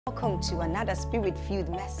Welcome to another spirit-filled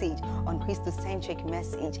message on Christocentric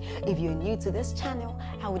Message. If you're new to this channel,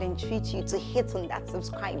 I would entreat you to hit on that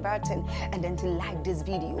subscribe button and then to like this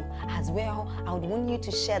video. As well, I would want you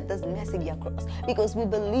to share this message across, because we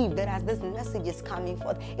believe that as this message is coming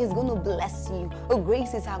forth, it's going to bless you.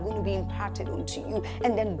 Graces are going to be imparted unto you,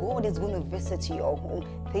 and then God is going to visit your home.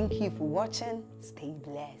 Thank you for watching. Stay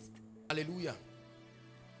blessed. Hallelujah.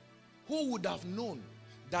 Who would have known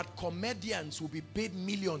that comedians will be paid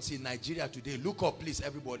millions in Nigeria today? Look up, please,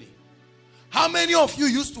 everybody. How many of you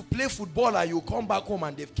used to play football and you come back home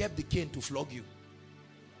and they've kept the cane to flog you?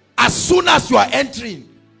 As soon as you are entering,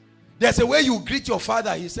 there's a way you greet your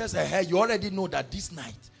father. He says, hey, you already know that this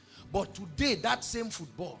night. But today, that same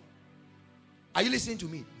football, are you listening to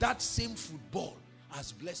me? That same football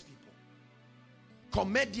has blessed people.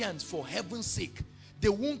 Comedians, for heaven's sake, they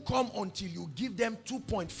won't come until you give them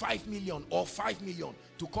 2.5 million or 5 million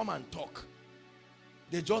to come and talk.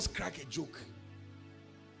 They just crack a joke.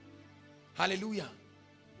 Hallelujah.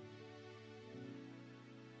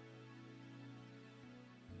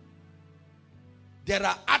 There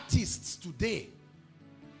are artists today,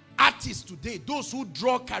 those who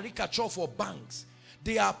draw caricature for banks.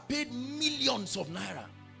 They are paid millions of naira.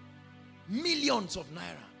 Millions of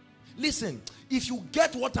naira. Listen, if you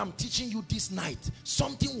get what I'm teaching you this night,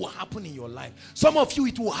 something will happen in your life. Some of you,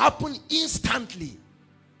 it will happen instantly.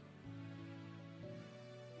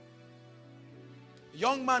 A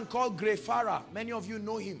young man called Gray Farah, many of you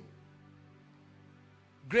know him.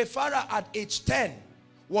 Gray Farah at age 10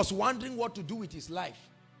 was wondering what to do with his life.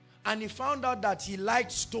 And he found out that he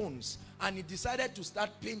liked stones, and he decided to start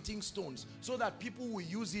painting stones so that people will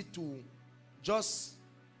use it to just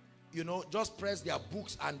press their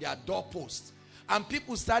books and their doorposts. And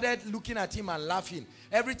people started looking at him and laughing.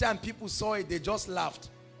 Every time people saw it, they just laughed.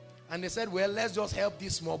 And they said, well, let's just help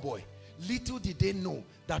this small boy. Little did they know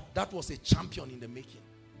that that was a champion in the making.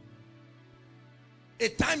 A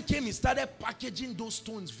time came, he started packaging those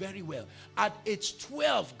stones very well. At age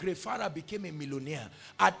 12, Gray Farah became a millionaire.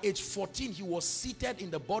 At age 14, he was seated in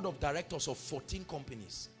the board of directors of 14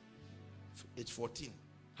 companies. Age 14.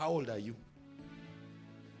 How old are you?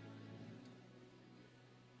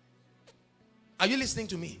 Are you listening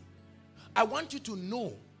to me? I want you to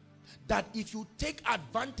know that if you take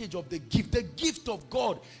advantage of the gift of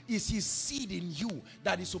God is his seed in you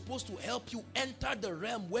that is supposed to help you enter the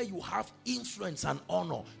realm where you have influence and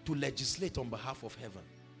honor to legislate on behalf of heaven.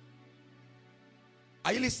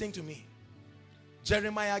 Are you listening to me?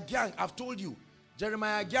 Jeremiah Gang, I've told you,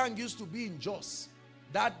 Jeremiah Gang used to be in Jos.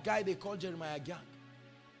 That guy they call Jeremiah Gang.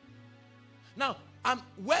 Now,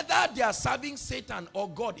 whether they are serving Satan or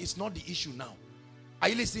God is not the issue now. Are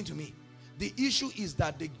you listening to me? The issue is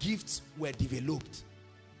that the gifts were developed.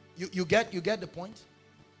 You get the point?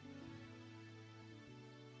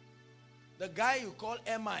 The guy you call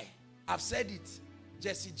M.I., I've said it,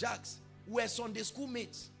 Jesse Jacks, were Sunday school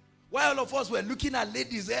mates. While all of us were looking at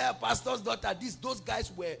ladies, pastor's daughter, those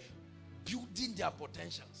guys were building their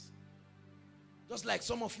potentials. Just like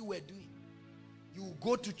some of you were doing. You will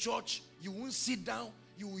go to church, you won't sit down,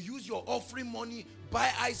 you will use your offering money,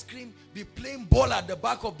 buy ice cream, be playing ball at the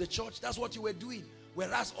back of the church. That's what you were doing.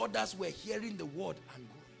 Whereas others were hearing the word and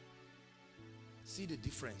growing. See the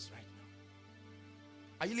difference right now.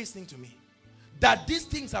 Are you listening to me? That these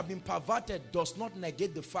things have been perverted does not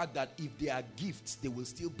negate the fact that if they are gifts, they will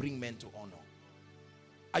still bring men to honor.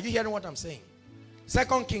 Are you hearing what I'm saying?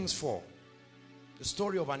 2 Kings 4. The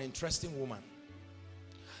story of an interesting woman.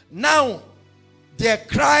 Now, there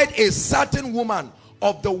cried a certain woman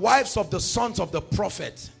of the wives of the sons of the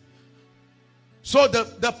prophet. So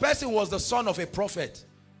the person was the son of a prophet.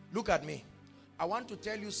 Look at me. I want to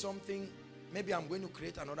tell you something. Maybe I'm going to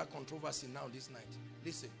create another controversy now this night.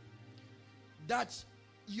 Listen. That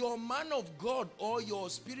your man of God or your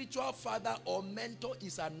spiritual father or mentor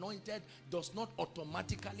is anointed does not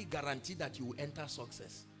automatically guarantee that you will enter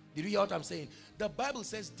success. Did you hear what I'm saying? The Bible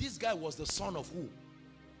says this guy was the son of who?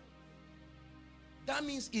 That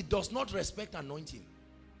means it does not respect anointing.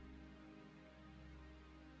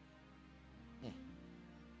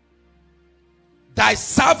 Thy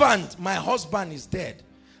servant, my husband, is dead,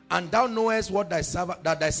 and thou knowest what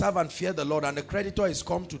that thy servant feared the Lord, and the creditor is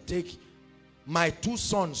come to take my 2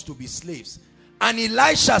 sons to be slaves. And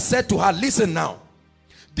Elisha said to her, listen now,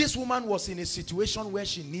 this woman was in a situation where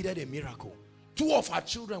she needed a miracle. 2 of her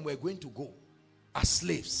children were going to go as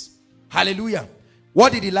slaves. Hallelujah.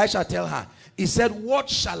 What did Elisha tell her? He said, what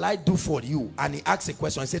shall I do for you? And he asked a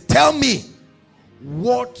question. He said, tell me,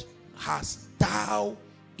 what hast thou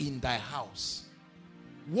in thy house?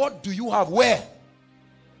 What do you have where?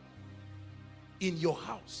 In your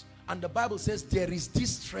house. And the Bible says there is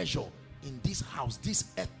this treasure in this house, these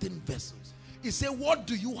earthen vessels. He said, what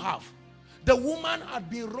do you have? The woman had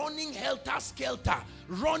been running helter-skelter,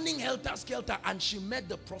 and she met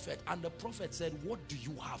the prophet. And the prophet said, what do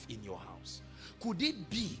you have in your house? Could it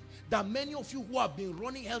be that many of you who have been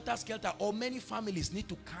running helter-skelter, or many families, need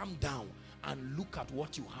to calm down and look at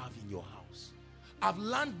what you have in your house? I've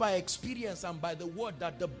learned by experience and by the word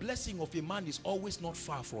that the blessing of a man is always not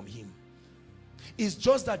far from him. It's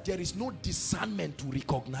just that there is no discernment to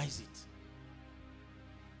recognize it.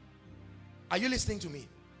 Are you listening to me?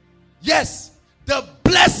 Yes, the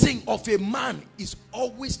blessing of a man is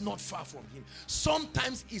always not far from him.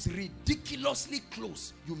 Sometimes it's ridiculously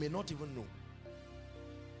close. You may not even know.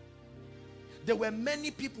 There were many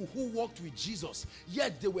people who walked with Jesus,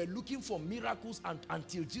 yet they were looking for miracles, and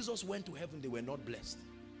until Jesus went to heaven, they were not blessed.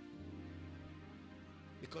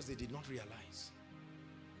 Because they did not realize.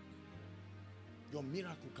 Your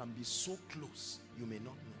miracle can be so close, you may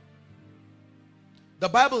not know. The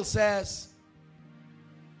Bible says,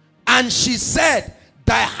 and she said,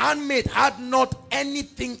 thy handmaid had not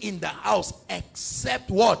anything in the house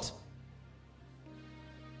except what?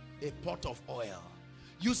 A pot of oil.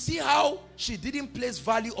 You see how she didn't place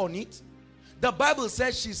value on it? The Bible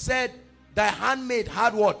says, she said, thy handmaid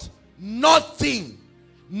had what? Nothing.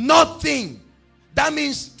 Nothing. That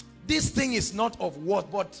means this thing is not of worth,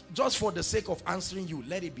 but just for the sake of answering you,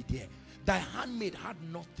 let it be there. Thy handmaid had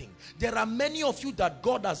nothing. There are many of you that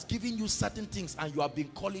God has given you certain things and you have been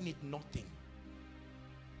calling it nothing.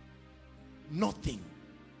 Nothing.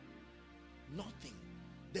 Nothing.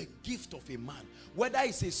 The gift of a man, whether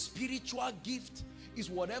it's a spiritual gift, is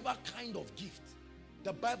whatever kind of gift.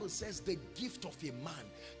 The Bible says the gift of a man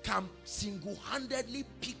can single-handedly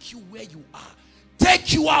pick you where you are,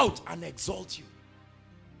 take you out and exalt you.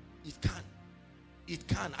 It can. It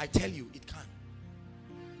can. I tell you, it can.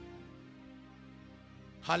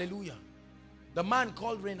 Hallelujah. The man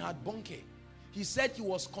called Reinhard Bonnke, he said he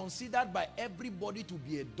was considered by everybody to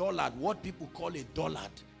be a dullard, what people call a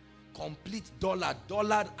dullard. Complete dullard.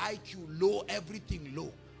 Dullard, IQ low, everything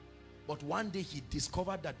low. But one day he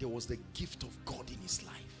discovered that there was the gift of God in his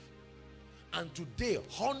life. And today,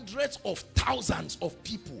 hundreds of thousands of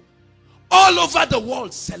people all over the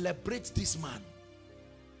world celebrate this man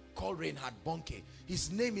called Reinhard Bonnke.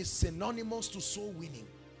 His name is synonymous to soul winning,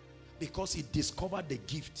 because he discovered the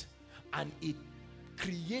gift and it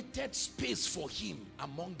created space for him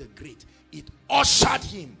among the great. It ushered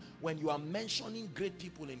him. When you are mentioning great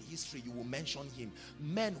people in history, you will mention him.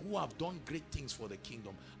 Men who have done great things for the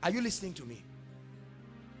kingdom. Are you listening to me?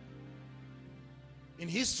 In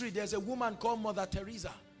history, there's a woman called Mother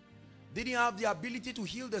Teresa. Didn't have the ability to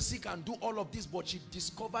heal the sick and do all of this, but she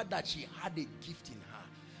discovered that she had a gift in her.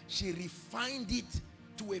 She refined it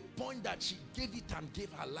to a point that she gave it and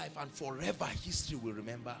gave her life, and forever history will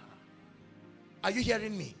remember her. Are you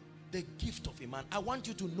hearing me? The gift of a man. I want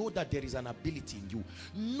you to know that there is an ability in you.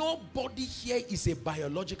 Nobody here is a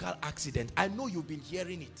biological accident. I know you've been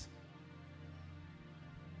hearing it.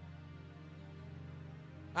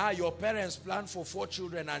 Your parents planned for 4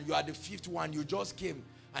 children and you are the 5th one. You just came,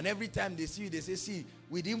 and every time they see you, they say, see,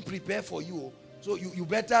 we didn't prepare for you, so you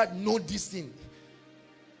better know this thing.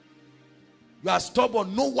 You are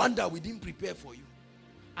stubborn. No wonder we didn't prepare for you.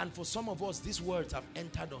 And for some of us, these words have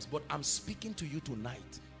entered us. But I'm speaking to you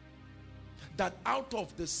tonight that out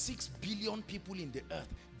of the 6 billion people in the earth,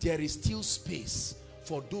 there is still space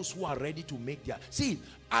for those who are ready to make their... See,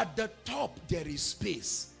 at the top, there is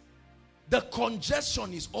space. The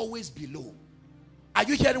congestion is always below. Are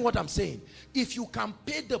you hearing what I'm saying? If you can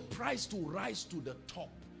pay the price to rise to the top,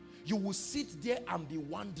 you will sit there and be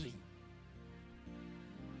wondering.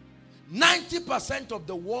 90% of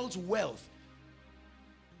the world's wealth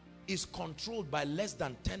is controlled by less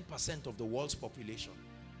than 10% of the world's population.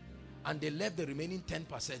 And they left the remaining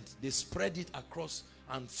 10%. They spread it across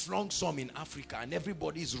and flung some in Africa, and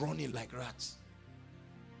everybody is running like rats.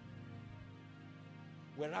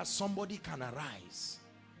 Whereas somebody can arise.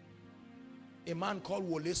 A man called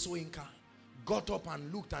Wole Soyinka got up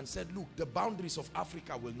and looked and said, look, the boundaries of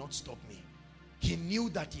Africa will not stop me. He knew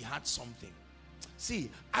that he had something.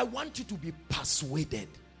 See, I want you to be persuaded.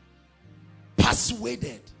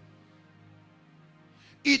 Persuaded.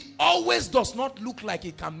 It always does not look like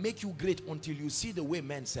it can make you great until you see the way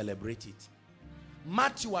men celebrate it.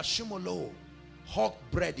 Matthew Ashimolo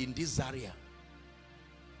hawked bread in this Zaria.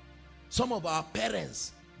 Some of our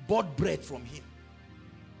parents bought bread from him.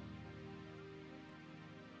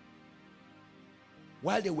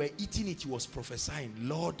 While they were eating it, he was prophesying,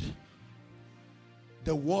 Lord,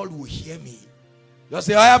 the world will hear me. Just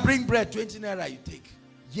say, I bring bread, 20 naira you take.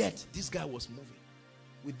 Yet, this guy was moving.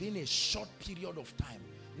 within a short period of time,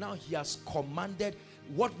 now he has commanded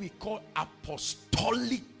what we call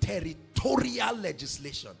apostolic territorial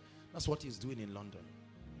legislation. That's what he's doing in London.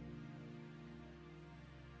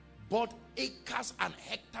 Bought acres and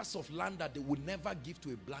hectares of land that they would never give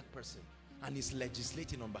to a black person, and is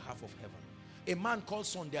legislating on behalf of heaven. A man called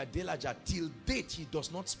Sunday Adelaja, till date he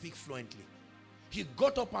does not speak fluently. He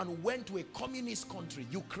got up and went to a communist country,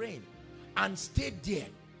 Ukraine, and stayed there.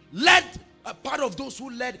 Led a part of those who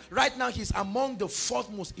led. Right now he's among the fourth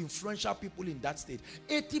most influential people in that state.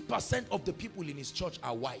 80% of the people in his church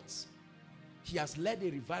are whites. He has led a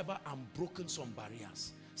revival and broken some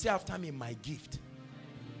barriers. Say after me, my gift.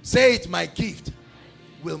 Say it, my gift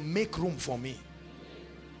will make room for me.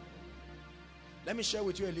 Let me share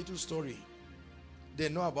with you a little story. They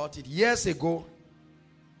know about it. Years ago,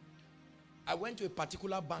 I went to a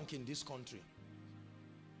particular bank in this country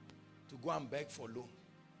to go and beg for loan.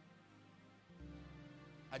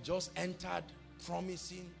 I just entered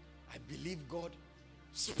promising. I believed God,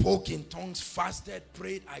 spoke in tongues, fasted,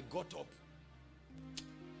 prayed. I got up.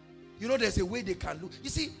 You know, there's a way they can look. You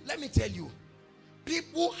see, let me tell you,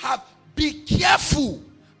 people have, be careful.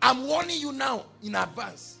 I'm warning you now in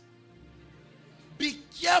advance. Be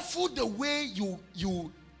careful the way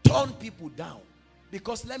you turn people down.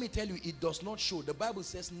 Because let me tell you, it does not show. The Bible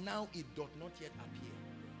says now it does not yet appear.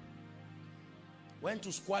 Went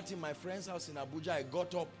to squat in my friend's house in Abuja. I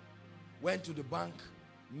got up, went to the bank,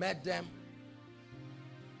 met them,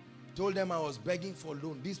 told them I was begging for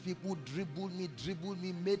loan. These people dribbled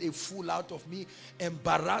me, made a fool out of me,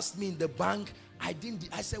 embarrassed me in the bank. I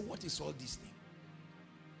said, what is all this thing?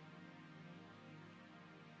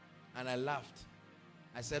 And I laughed.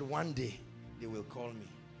 I said, one day they will call me.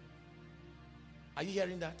 Are you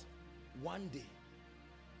hearing that? One day.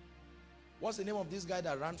 What's the name of this guy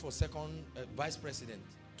that ran for second vice president?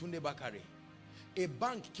 Tunde Bakare. A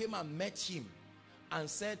bank came and met him and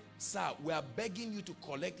said, sir, we are begging you to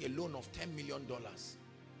collect a loan of $10 million.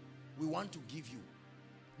 We want to give you.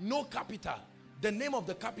 No capital. The name of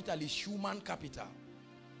the capital is human capital.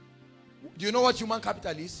 Do you know what human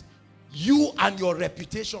capital is? You and your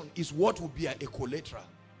reputation is what will be a collateral.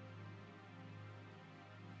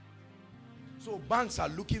 So banks are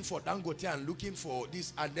looking for Dangote and looking for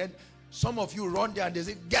this, and then some of you run there and they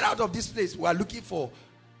say, get out of this place. We are looking for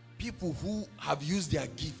people who have used their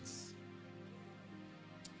gifts.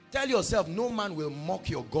 Tell yourself, no man will mock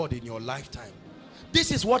your God in your lifetime.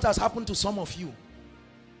 This is what has happened to some of you.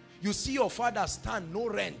 You see your father stand, no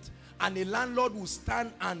rent, and a landlord will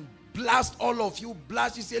stand and blast all of you,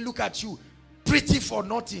 blast you, say, look at you, pretty for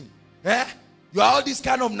nothing. Eh? You are all these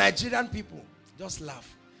kind of Nigerian people. Just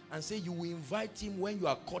laugh and say you will invite him when you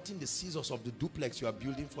are cutting the scissors of the duplex you are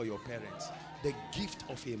building for your parents. The gift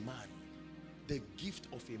of a man. The gift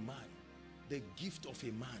of a man. The gift of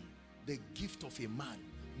a man. The gift of a man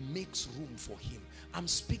makes room for him. I'm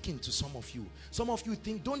speaking to some of you. Some of you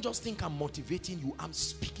think, don't just think I'm motivating you. I'm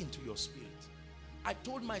speaking to your spirit. I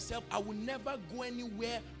told myself I will never go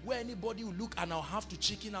anywhere where anybody will look and I'll have to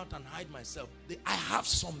chicken out and hide myself. I have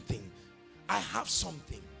something. I have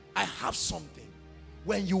something. I have something.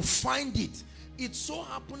 When you find it, it so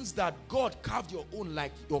happens that God carved your own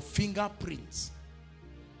like your fingerprints.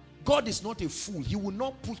 God is not a fool. He will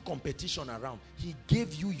not put competition around. He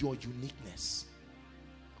gave you your uniqueness.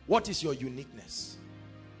 What is your uniqueness?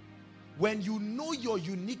 When you know your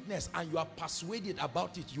uniqueness and you are persuaded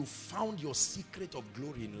about it, you found your secret of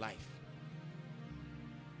glory in life.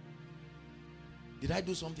 Did I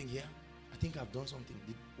do something here? I think I've done something.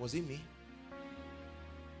 Was it me?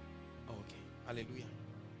 Oh, okay. Hallelujah.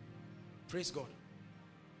 Praise God.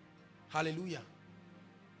 Hallelujah.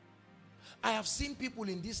 I have seen people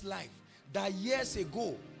in this life that years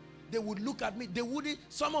ago, they would look at me. They wouldn't,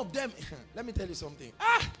 some of them, let me tell you something.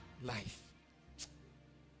 Life.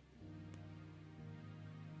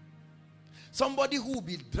 Somebody who will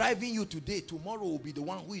be driving you today, tomorrow will be the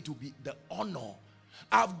one who it will be the honor.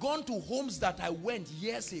 I've gone to homes that I went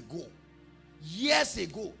years ago. Years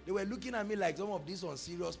ago. They were looking at me like some of these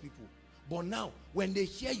unserious people. But now, when they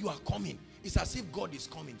hear you are coming, it's as if God is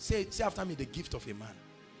coming. Say after me, the gift of a man.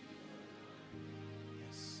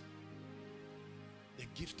 Yes. The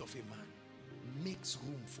gift of a man makes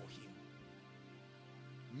room for him.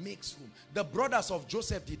 Makes room. The brothers of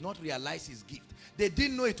Joseph did not realize his gift. They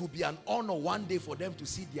didn't know it would be an honor one day for them to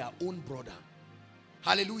see their own brother.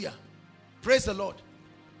 Hallelujah. Praise the Lord.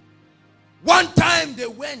 One time they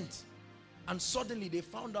went and suddenly they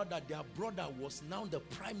found out that their brother was now the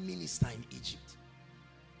prime minister in Egypt.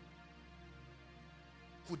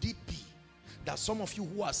 Could it be that some of you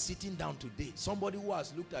who are sitting down today, somebody who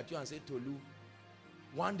has looked at you and said, Tolu,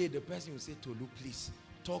 one day the person will say, Tolu, please,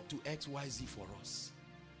 talk to XYZ for us.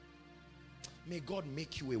 May God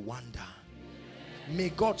make you a wonder. May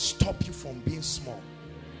God stop you from being small.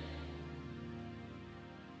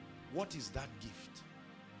 What is that gift?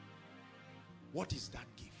 What is that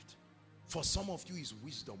gift? For some of you is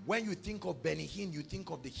wisdom. When you think of Benny Hinn, you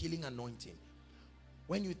think of the healing anointing.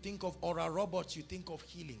 When you think of Oral Roberts, you think of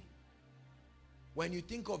healing. When you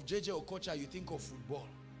think of JJ Okocha, you think of football.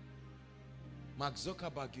 Mark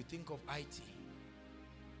Zuckerberg, you think of IT.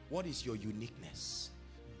 What is your uniqueness?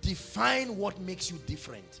 Define what makes you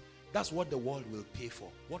different. That's what the world will pay for.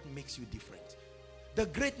 What makes you different? The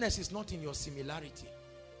greatness is not in your similarity.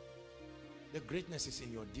 The greatness is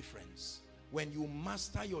in your difference. When you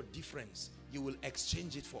master your difference, you will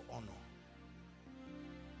exchange it for honor.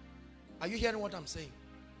 Are you hearing what I'm saying?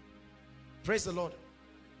 Praise the Lord.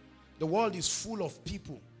 The world is full of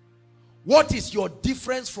people. What is your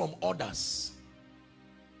difference from others?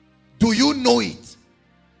 Do you know it?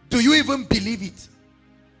 Do you even believe it?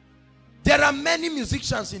 There are many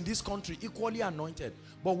musicians in this country equally anointed.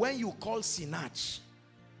 But when you call Sinach,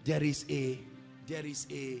 there is a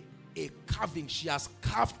carving. She has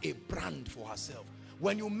carved a brand for herself.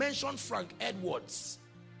 When you mention Frank Edwards,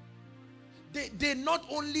 they not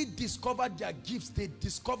only discovered their gifts, they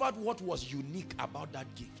discovered what was unique about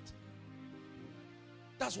that gift.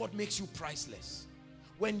 That's what makes you priceless.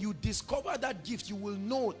 When you discover that gift, you will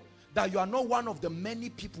know that you are not one of the many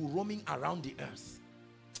people roaming around the earth.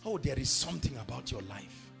 Oh, there is something about your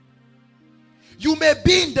life. You may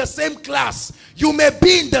be in the same class, you may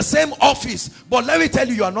be in the same office, but let me tell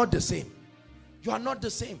you, you are not the same. You are not the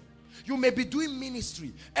same. You may be doing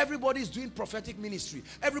ministry. Everybody is doing prophetic ministry.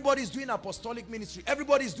 Everybody is doing apostolic ministry.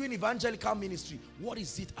 Everybody is doing evangelical ministry. What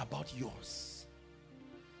is it about yours?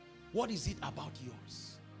 What is it about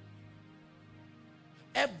yours?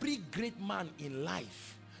 Every great man in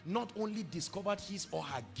life not only discovered his or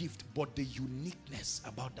her gift, but the uniqueness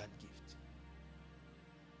about that gift.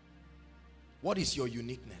 What is your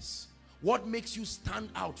uniqueness? What makes you stand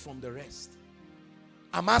out from the rest?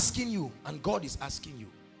 I'm asking you, and God is asking you.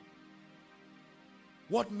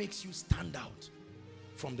 What makes you stand out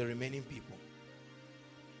from the remaining people?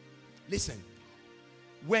 Listen,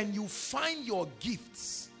 when you find your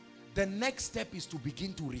gifts, the next step is to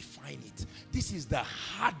begin to refine it. This is the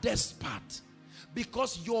hardest part,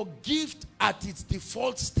 because your gift at its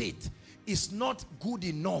default state is not good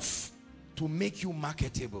enough to make you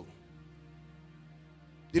marketable.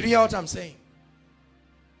 Did you hear what I'm saying?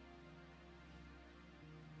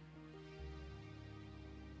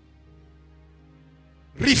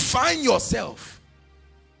 Refine yourself.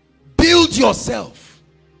 Build yourself.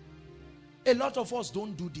 A lot of us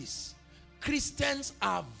don't do this. Christians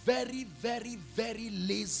are very, very, very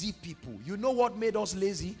lazy people. You know what made us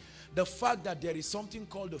lazy? The fact that there is something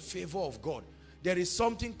called the favor of God. There is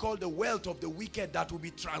something called the wealth of the wicked that will be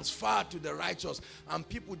transferred to the righteous. And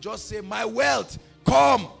people just say, my wealth,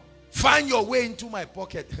 come, find your way into my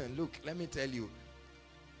pocket. Look, let me tell you,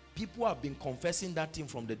 people have been confessing that thing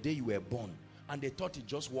from the day you were born. And they thought it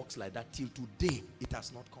just works like that till today. It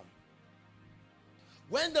has not come.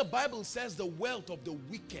 When the Bible says the wealth of the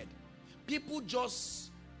wicked, people just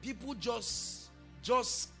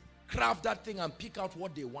craft that thing and pick out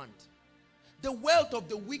what they want. The wealth of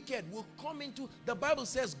the wicked will come into, the Bible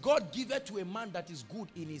says, God giveth to a man that is good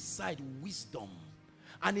in his sight wisdom.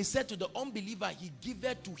 And he said to the unbeliever, he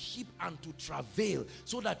giveth to heap and to travail,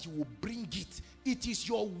 so that he will bring it. It is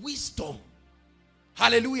your wisdom.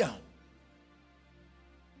 Hallelujah.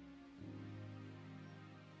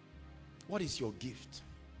 What is your gift?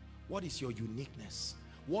 What is your uniqueness?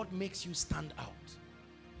 What makes you stand out?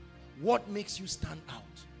 What makes you stand out?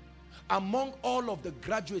 Among all of the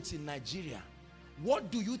graduates in Nigeria,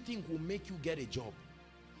 what do you think will make you get a job?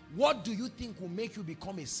 What do you think will make you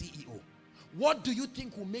become a CEO? What do you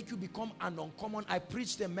think will make you become an uncommon? I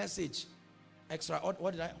preached a message,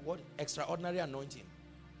 extraordinary anointing.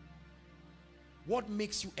 What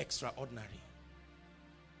makes you extraordinary?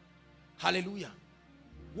 Hallelujah.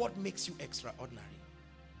 What makes you extraordinary?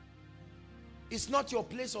 It's not your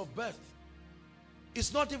place of birth.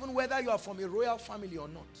 It's not even whether you are from a royal family or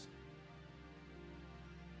not.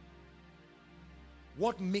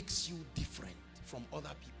 What makes you different from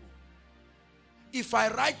other people? If I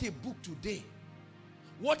write a book today,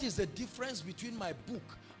 what is the difference between my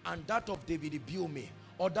book and that of David Ibiome,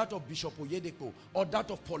 or that of Bishop Oyedepo, or that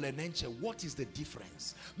of Paul Enenche? What is the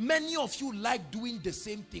difference? Many of you like doing the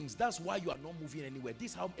same things. That's why you are not moving anywhere.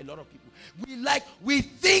 This is how a lot of people, we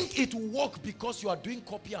think it will work because you are doing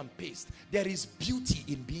copy and paste. There is beauty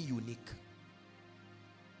in being unique.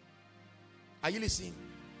 Are you listening?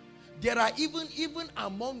 There are even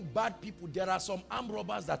among bad people, there are some armed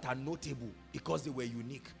robbers that are notable because they were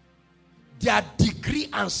unique. Their degree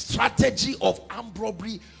and strategy of armed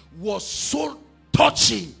robbery was so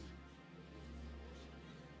touching.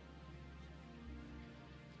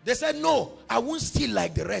 They said, no, I won't steal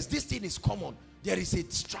like the rest. This thing is common. There is a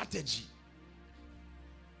strategy.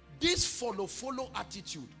 This follow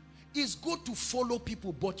attitude is good to follow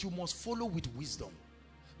people, but you must follow with wisdom.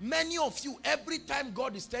 Many of you, every time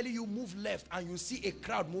God is telling you move left and you see a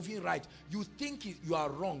crowd moving right, you think you are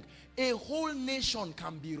wrong. A whole nation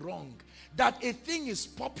can be wrong. That a thing is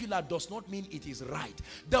popular does not mean it is right.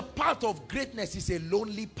 The path of greatness is a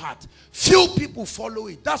lonely path. Few people follow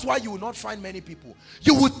it. That's why you will not find many people.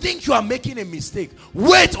 You would think you are making a mistake.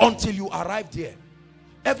 Wait until you arrive there.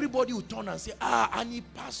 Everybody will turn and say, I need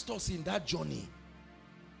pastors in that journey.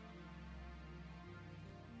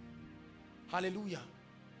 Hallelujah.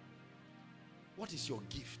 What is your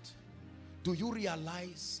gift? Do you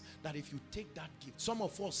realize that if you take that gift, some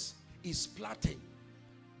of us is plotting,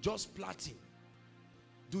 just plotting.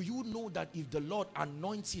 Do you know that if the Lord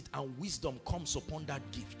anoints it and wisdom comes upon that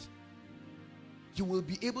gift, you will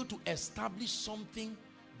be able to establish something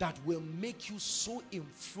that will make you so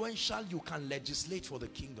influential you can legislate for the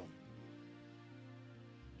kingdom.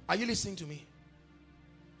 Are you listening to me?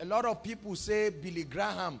 A lot of people say Billy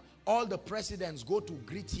Graham, all the presidents go to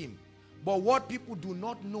greet him. But what people do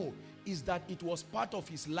not know is that it was part of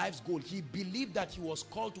his life's goal. He believed that he was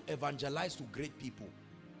called to evangelize to great people.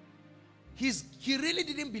 He really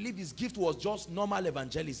didn't believe his gift was just normal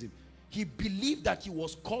evangelism. He believed that he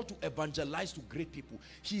was called to evangelize to great people.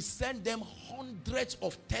 He sent them hundreds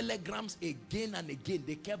of telegrams again and again.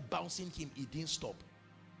 They kept bouncing him. He didn't stop.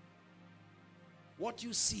 What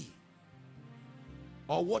you see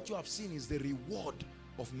or what you have seen is the reward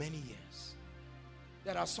of many years.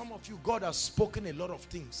 There are some of you, God has spoken a lot of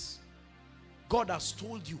things. God has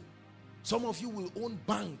told you. Some of you will own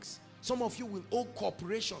banks. Some of you will own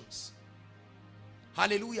corporations.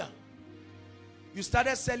 Hallelujah. You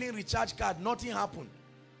started selling recharge card, nothing happened.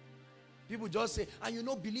 People just say, and you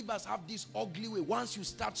know, believers have this ugly way. Once you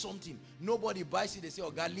start something, nobody buys it. They say,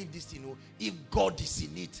 oh God, leave this thing. If God is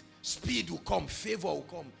in it, speed will come, favor will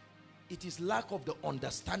come. It is lack of the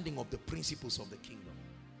understanding of the principles of the kingdom.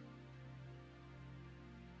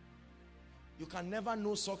 You can never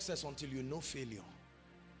know success until you know failure.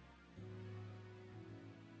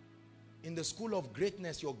 In the school of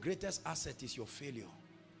greatness, your greatest asset is your failure.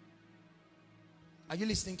 Are you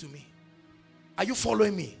listening to me? Are you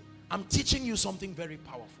following me? I'm teaching you something very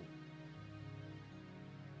powerful.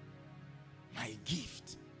 My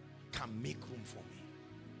gift can make room for me.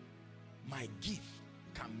 My gift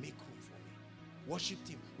can make room for me. Worship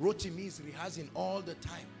team. Rotimi is rehearsing all the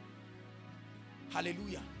time.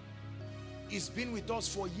 Hallelujah. He's been with us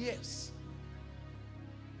for years.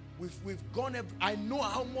 We've gone. I know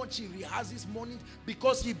how much he rehearses morning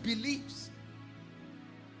because he believes.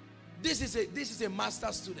 This is a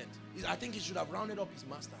master's student. I think he should have rounded up his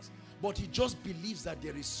master's. But he just believes that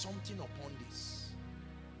there is something upon this.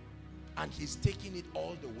 And he's taking it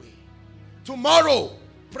all the way. Tomorrow,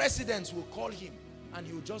 presidents will call him and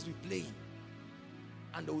he will just be playing.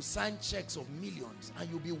 And they will sign checks of millions. And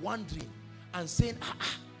you'll be wondering and saying,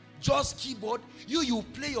 just keyboard. You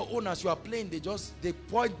play your own as you are playing. They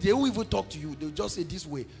won't even talk to you. They'll just say this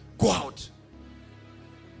way, go out.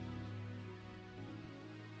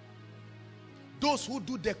 Those who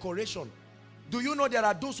do decoration. Do you know there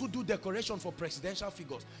are those who do decoration for presidential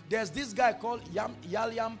figures? There's this guy called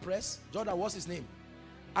Yam Press. Jordan, what's his name?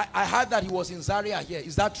 I heard that he was in Zaria here.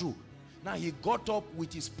 Is that true? Now he got up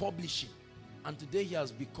with his publishing. And today he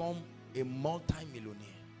has become a multi-millionaire.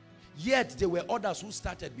 Yet there were others who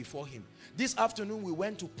started before him. This afternoon we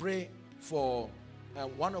went to pray for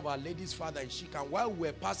one of our ladies' father in Shik. And while we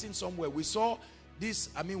were passing somewhere, we saw this.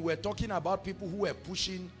 We're talking about people who were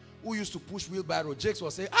pushing, who used to push wheelbarrow. Jakes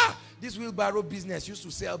was saying, this wheelbarrow business used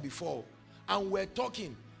to sell before. And we're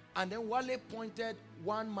talking. And then Wale pointed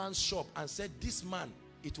one man's shop and said, this man,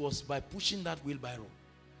 it was by pushing that wheelbarrow.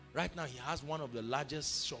 Right now he has one of the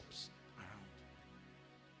largest shops around.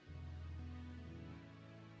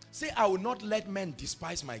 Say, I will not let men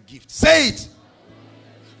despise my gift. Say it.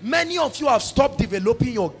 Many of you have stopped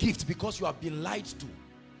developing your gift because you have been lied to.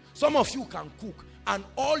 Some of you can cook, and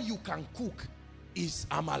all you can cook is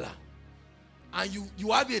amala. And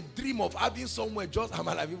you have a dream of having somewhere just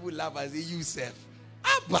amala. People laugh and say, you self.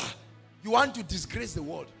 Abba, you want to disgrace the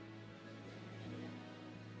world.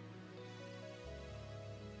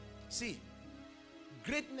 See,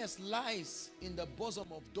 greatness lies in the bosom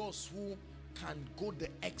of those who can go the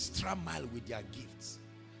extra mile with their gifts.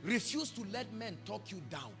 Refuse to let men talk you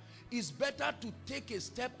down. It's better to take a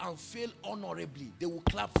step and fail honorably. They will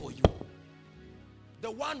clap for you. The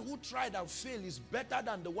one who tried and failed is better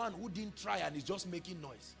than the one who didn't try and is just making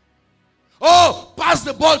noise. Oh, pass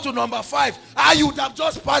the ball to number 5. You would have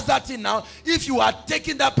just passed that in now. If you are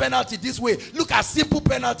taking that penalty this way, look at simple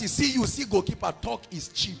penalty. See goalkeeper talk is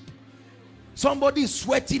cheap. Somebody is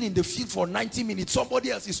sweating in the field for 90 minutes. Somebody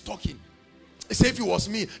else is talking. Say if it was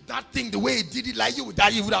me, that thing, the way he did it like you,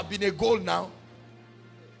 that it would have been a goal now.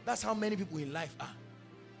 That's how many people in life are.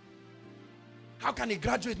 How can a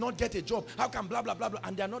graduate not get a job? How can blah, blah, blah, blah,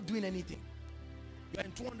 and they are not doing anything? You're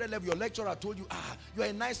in 200 level, your lecturer told you, you're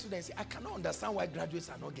a nice student. Say, I cannot understand why graduates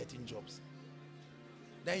are not getting jobs.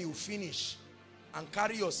 Then you finish and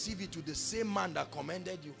carry your CV to the same man that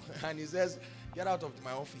commended you. And he says, get out of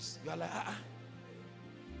my office. You are like,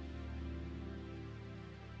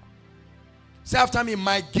 Say after me,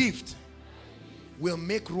 my gift will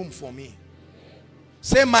make room for me.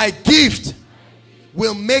 Say, my gift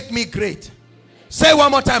will make me great. Say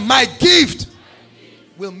one more time, my gift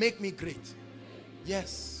will make me great.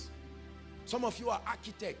 Yes. Some of you are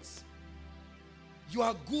architects. You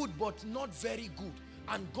are good but not very good.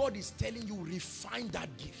 And God is telling you, refine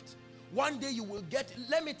that gift. One day you will get,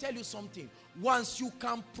 let me tell you something. Once you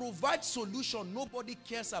can provide solution, nobody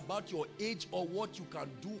cares about your age or what you can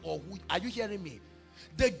do or who. Are you hearing me?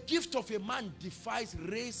 The gift of a man defies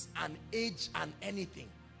race and age and anything.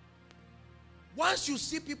 Once you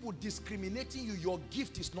see people discriminating you, your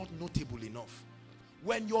gift is not notable enough.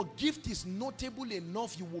 When your gift is notable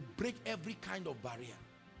enough, you will break every kind of barrier.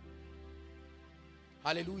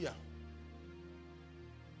 Hallelujah.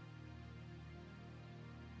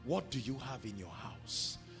 What do you have in your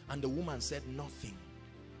house? And the woman said, nothing.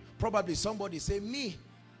 Probably somebody say, me,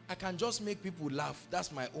 I can just make people laugh.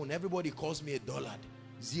 That's my own. Everybody calls me a dullard.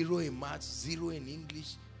 0 in maths, 0 in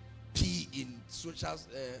English, P in social,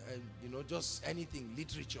 just anything,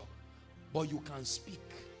 literature. But you can speak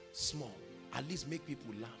small. At least make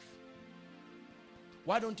people laugh.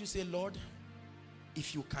 Why don't you say, Lord,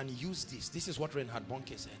 if you can use this. This is what Reinhard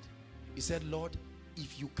Bonnke said. He said, Lord,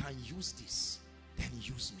 if you can use this, then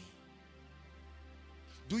use me.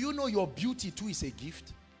 Do you know your beauty too is a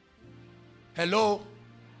gift? Hello?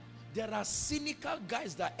 There are cynical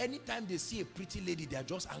guys that anytime they see a pretty lady, they are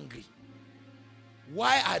just angry.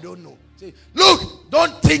 Why? I don't know. Say, look,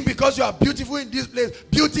 don't think because you are beautiful in this place.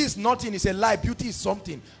 Beauty is nothing. It's a lie. Beauty is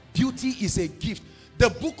something. Beauty is a gift. The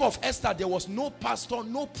book of Esther, there was no pastor,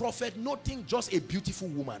 no prophet, nothing, just a beautiful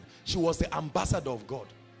woman. She was the ambassador of God.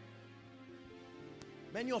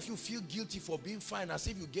 Many of you feel guilty for being fine as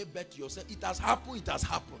if you gave birth to yourself. It has happened. It has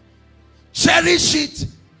happened. Cherish it.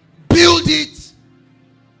 Build it.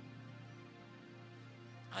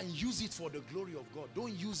 And use it for the glory of God.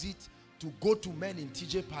 Don't use it to go to men in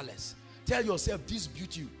TJ Palace. Tell yourself, this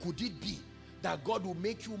beauty, could it be that God will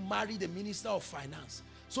make you marry the minister of finance?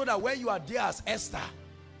 So that when you are there as Esther,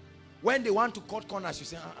 when they want to cut corners, you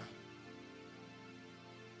say,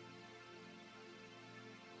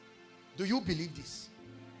 Do you believe this?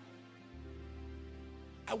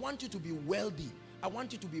 I want you to be wealthy. I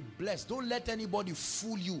want you to be blessed. Don't let anybody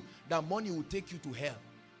fool you that money will take you to hell.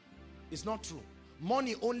 It's not true.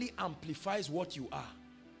 Money only amplifies what you are.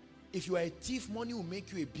 If you are a thief, money will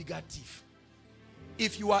make you a bigger thief.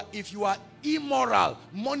 If you are immoral,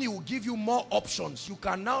 money will give you more options. You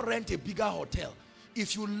can now rent a bigger hotel.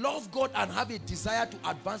 If you love God and have a desire to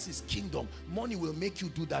advance his kingdom, money will make you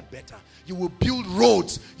do that better. You will build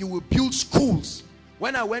roads. You will build schools.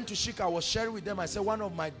 When I went to Chicago, I was sharing with them. I said, one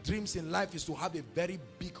of my dreams in life is to have a very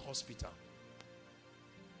big hospital.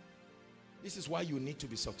 This is why you need to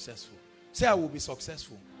be successful. Say, I will be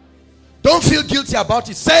successful. Don't feel guilty about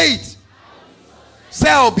it. Say it. Say,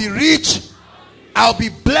 I'll be rich. I'll be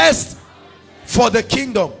blessed for the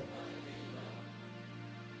kingdom.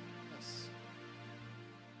 Yes.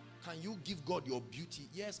 Can you give God your beauty?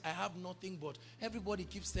 Yes, I have nothing, but everybody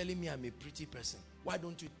keeps telling me I'm a pretty person. Why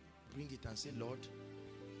don't you bring it and say, Lord,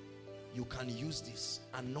 you can use this.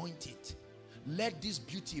 Anoint it. Let this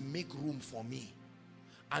beauty make room for me.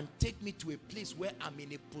 And take me to a place where I'm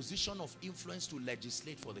in a position of influence to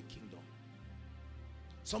legislate for the kingdom.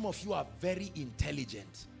 Some of you are very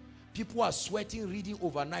intelligent. People are sweating, reading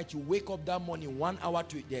overnight. You wake up that morning, 1 hour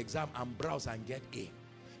to the exam and browse and get A.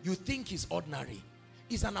 You think it's ordinary.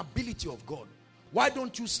 It's an ability of God. Why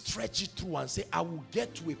don't you stretch it through and say, I will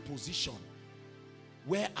get to a position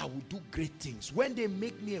where I will do great things. When they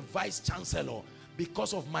make me a vice chancellor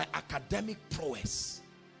because of my academic prowess,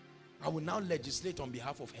 I will now legislate on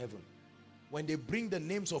behalf of heaven. When they bring the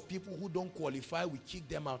names of people who don't qualify, we kick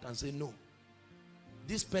them out and say, no.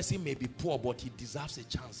 This person may be poor, but he deserves a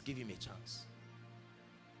chance. Give him a chance.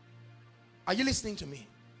 Are you listening to me?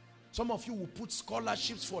 Some of you will put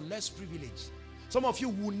scholarships for less privileged. Some of you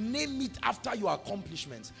will name it after your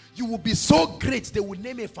accomplishments. You will be so great, they will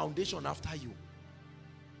name a foundation after you.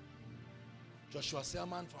 Joshua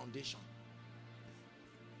Selman Foundation.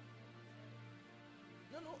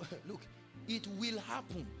 No, look, it will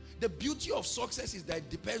happen. The beauty of success is that it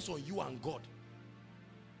depends on you and God.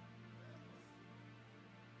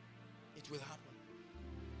 It will happen.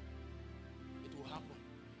 It will happen.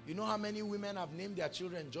 You know how many women have named their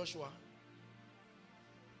children Joshua?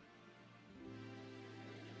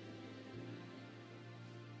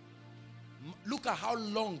 Look at how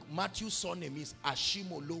long Matthew's surname is,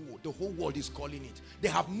 Ashimolowo. The whole world is calling it. They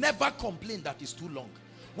have never complained that it's too long.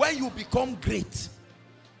 When you become great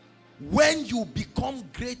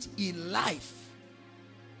in life,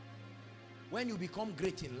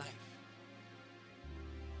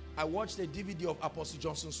 I watched a DVD of Apostle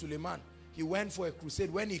Johnson Suleiman. He went for a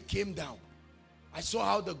crusade. When he came down, I saw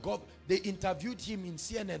how they interviewed him in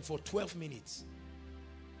CNN for 12 minutes.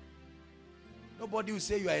 Nobody will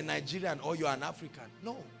say you are a Nigerian or you are an African.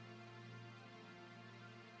 No.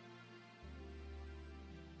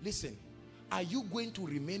 Listen, are you going to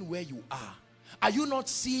remain where you are? Are you not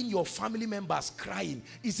seeing your family members crying?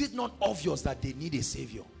 Is it not obvious that they need a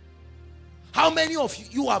savior? How many of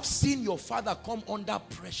you have seen your father come under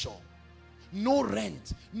pressure? No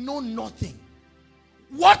rent, no nothing.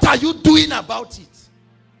 What are you doing about it?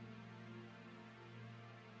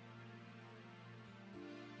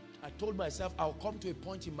 I told myself I'll come to a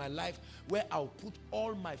point in my life where I'll put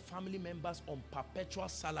all my family members on perpetual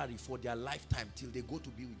salary for their lifetime till they go to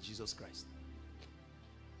be with Jesus Christ.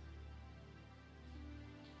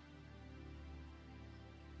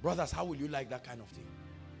 Brothers, how will you like that kind of thing?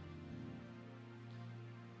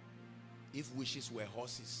 If wishes were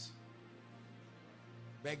horses,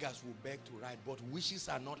 beggars will beg to ride, but wishes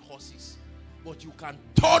are not horses. But you can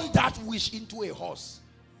turn that wish into a horse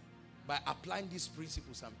by applying these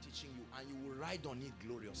principles I'm teaching you, and you will ride on it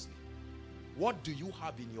gloriously. What do you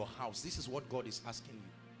have in your house? This is what God is asking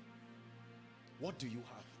you. What do you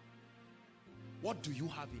have? What do you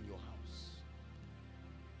have in your house?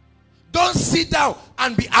 Don't sit down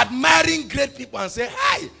and be admiring great people and say,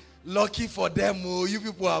 hey, lucky for them, oh, you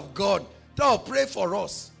people have gone. No, pray for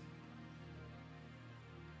us.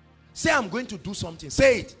 Say, I'm going to do something.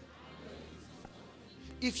 Say it.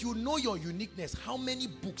 If you know your uniqueness, how many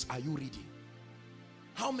books are you reading?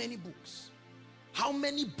 How many books? How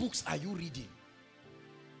many books are you reading?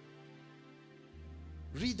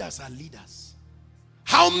 Readers are leaders.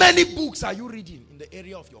 How many books are you reading in the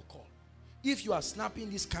area of your call? If you are snapping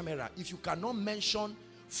this camera, if you cannot mention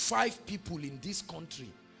 5 people in this country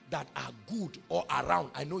that are good or around,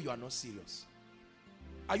 I know you are not serious.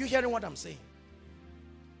 Are you hearing what I'm saying?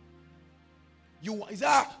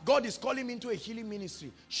 God is calling me into a healing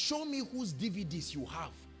ministry. Show me whose DVDs you have,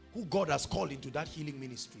 who God has called into that healing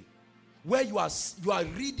ministry, where you are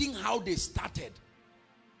reading how they started.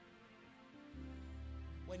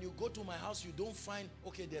 When you go to my house, you don't find,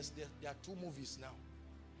 okay, there are 2 movies now.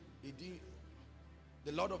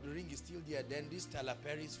 The Lord of the Ring is still there. Then this Tyler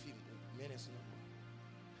Perry's film, Menace.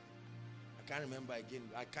 I can't remember again.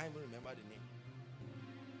 I can't even remember the name.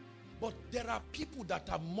 But there are people that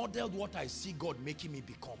have modeled what I see God making me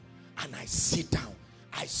become. And I sit down.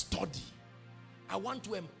 I study. I want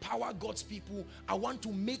to empower God's people. I want to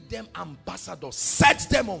make them ambassadors. Set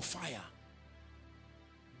them on fire.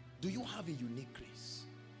 Do you have a unique grace?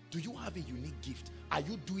 Do you have a unique gift? Are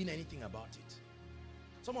you doing anything about it?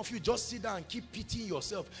 Some of you just sit down and keep pitying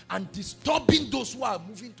yourself and disturbing those who are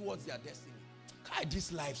moving towards their destiny.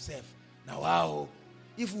 This life self. Now, wow.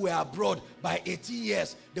 If we were abroad by 18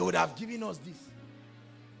 years, they would have given us this.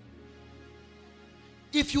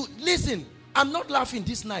 If you, listen, I'm not laughing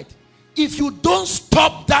this night. If you don't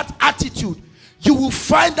stop that attitude, you will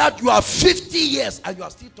find that you are 50 years and you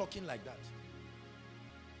are still talking like that.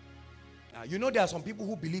 Now, you know there are some people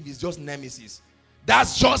who believe it's just nemesis.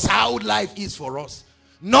 That's just how life is for us.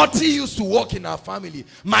 Nothing used to work in our family.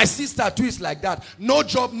 My sister too is like that. No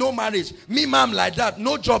job, no marriage. Me, mom, like that.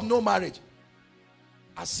 No job, no marriage.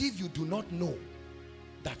 As if you do not know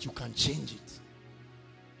that you can change it.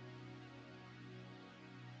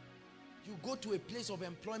 You go to a place of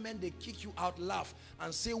employment, they kick you out, laugh,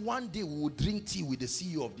 and say, one day we will drink tea with the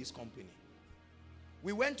CEO of this company.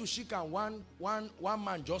 We went to Shikan, one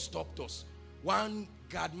man just stopped us. One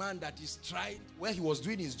guard man that is trying, where he was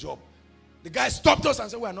doing his job. The guy stopped us and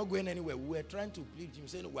said, we are not going anywhere. We were trying to plead him,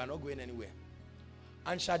 saying, we are not going anywhere.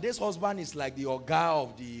 And Shade's husband is like the Oga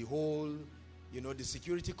of the whole, you know, the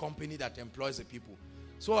security company that employs the people.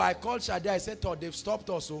 So I called Shade. I said, they've stopped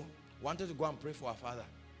us. So wanted to go and pray for our father.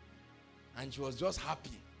 And she was just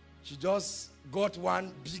happy. She just got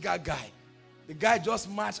one bigger guy. The guy just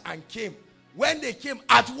marched and came. When they came,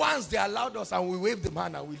 at once they allowed us and we waved the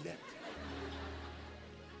man and we left.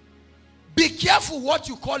 Be careful what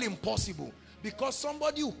you call impossible, because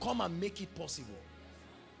somebody will come and make it possible.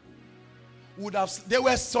 There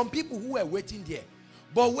were some people who were waiting there.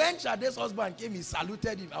 But when Shade's husband came, he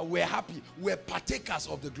saluted him and we're happy. We're partakers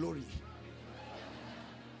of the glory.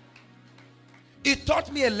 It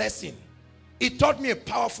taught me a lesson. It taught me a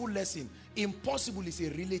powerful lesson. Impossible is a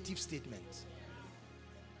relative statement.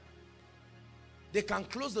 They can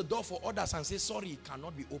close the door for others and say, sorry, it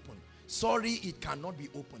cannot be opened. Sorry, it cannot be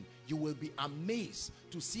opened. You will be amazed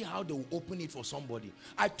to see how they will open it for somebody.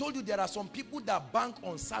 I told you there are some people that bank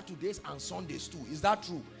on Saturdays and Sundays too. Is that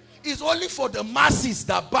true? It's only for the masses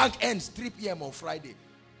that bank ends 3 p.m. on Friday.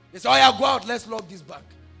 They say, oh yeah, go out, let's lock this bank.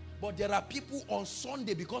 But there are people on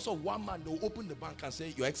Sunday, because of one man, they'll open the bank and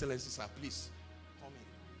say, Your Excellency, sir, please come in.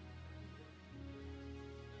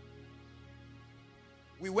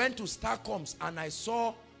 We went to Starcoms and I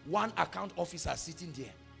saw one account officer sitting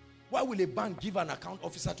there. Why will a bank give an account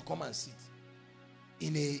officer to come and sit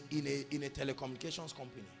in a telecommunications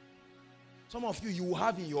company? Some of you will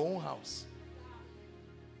have in your own house.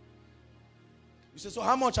 You say, so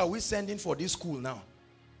how much are we sending for this school now?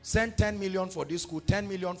 Send 10 million for this school, 10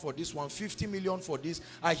 million for this one, 50 million for this.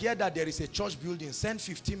 I hear that there is a church building. Send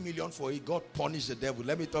 15 million for it. God punish the devil.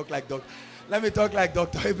 Let me talk like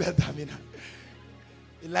Dr. Abel Damina.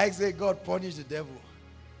 He likes to say God punish the devil.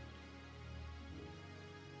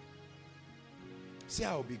 Say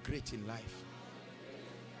I will be great in life.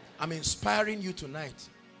 I'm inspiring you tonight.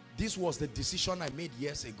 This was the decision I made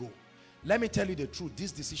years ago. Let me tell you the truth.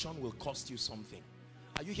 This decision will cost you something.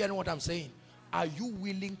 Are you hearing what I'm saying? Are you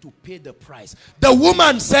willing to pay the price? The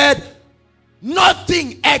woman said,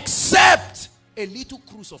 nothing except a little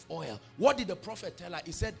cruse of oil. What did the prophet tell her?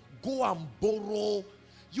 He said, go and borrow.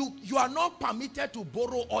 You are not permitted to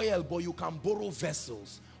borrow oil, but you can borrow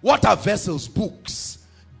vessels. What are vessels? Books,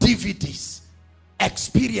 DVDs,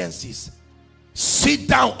 experiences. Sit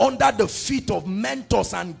down under the feet of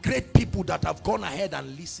mentors and great people that have gone ahead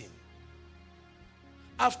and listen.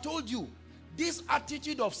 I've told you, this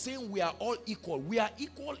attitude of saying we are all equal. We are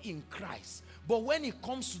equal in Christ. But when it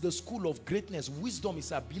comes to the school of greatness, wisdom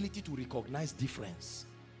is ability to recognize difference.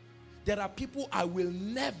 There are people I will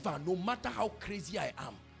never, no matter how crazy I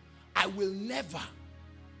am, I will never,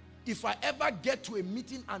 if I ever get to a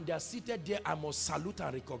meeting and they are seated there, I must salute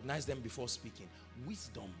and recognize them before speaking.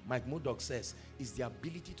 Wisdom, Mike Murdoch says, is the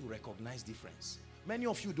ability to recognize difference. Many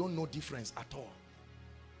of you don't know difference at all.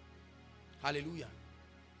 Hallelujah.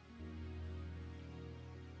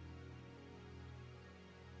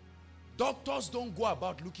 Doctors don't go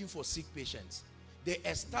about looking for sick patients. They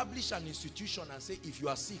establish an institution and say, if you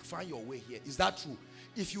are sick, find your way here. Is that true?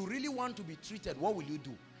 If you really want to be treated, what will you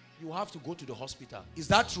do? You have to go to the hospital. Is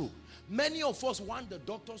that true? Many of us want the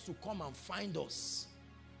doctors to come and find us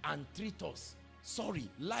and treat us. Sorry,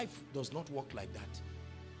 life does not work like that.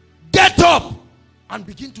 Get up and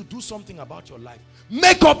begin to do something about your life.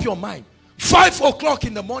 Make up your mind. 5 o'clock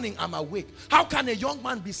in the morning, I'm awake. How can a young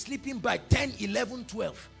man be sleeping by 10, 11,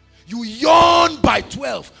 12? You yawn by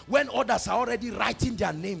 12 when others are already writing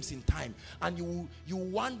their names in time, and you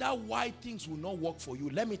wonder why things will not work for you.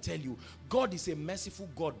 Let me tell you, God is a merciful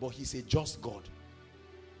God, but he's a just God.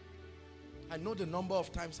 I know the number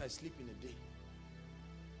of times I sleep in a day.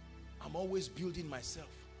 I'm always building myself.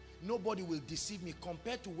 Nobody will deceive me.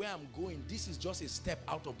 Compared to where I'm going, this is just a step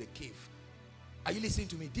out of the cave. Are you listening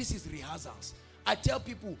to me? This is rehearsals. I tell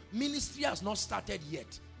people, ministry has not started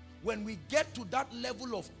yet. When we get to that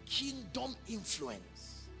level of kingdom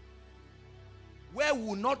influence, where we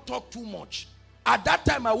will not talk too much, at that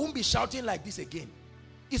time I won't be shouting like this again.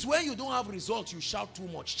 It's when you don't have results, you shout too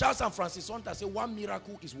much. Charles and Francis Hunter say, one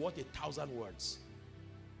miracle is worth 1,000 words.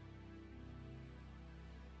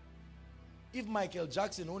 If Michael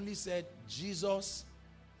Jackson only said, Jesus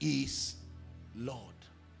is Lord,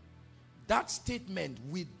 that statement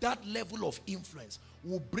with that level of influence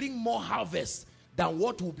will bring more harvest than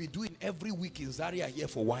what we'll be doing every week in Zaria here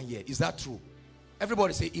for 1 year. Is that true?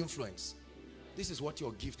 Everybody say influence. This is what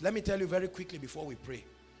your gift. Let me tell you very quickly before we pray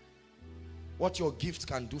what your gift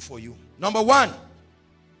can do for you. Number one,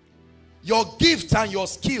 your gifts and your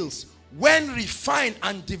skills, when refined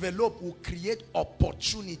and developed, will create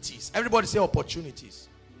opportunities. Everybody say opportunities.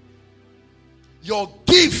 Your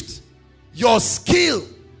gift, your skill,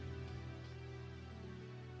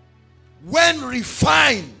 when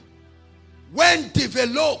refined, when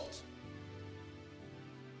developed,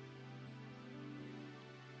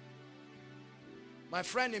 my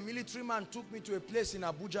friend, a military man, took me to a place in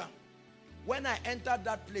Abuja. When I entered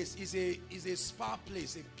that place, is a spa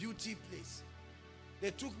place, a beauty place.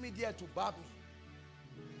 They took me there to barb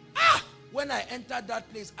me. When I entered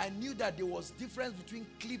that place, I knew that there was difference between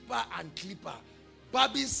clipper and clipper.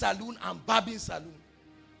 Barbing salon and barbing salon.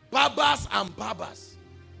 Barbers and barbers.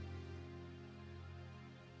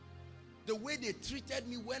 The way they treated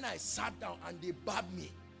me when I sat down and they barbed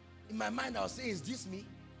me. In my mind, I was saying, is this me?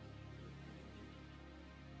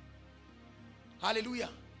 Hallelujah.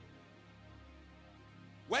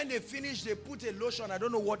 When they finished, they put a lotion. I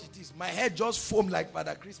don't know what it is. My head just foamed like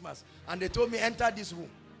Father Christmas. And they told me, enter this room.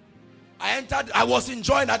 I entered. I was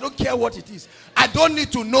enjoying. I don't care what it is. I don't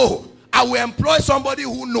need to know. I will employ somebody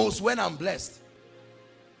who knows when I'm blessed.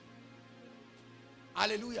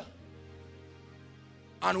 Hallelujah.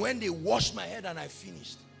 And when they washed my head and I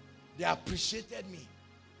finished, they appreciated me.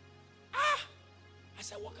 I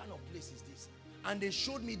said, what kind of place is this? And they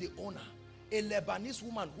showed me the owner, a Lebanese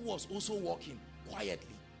woman who was also walking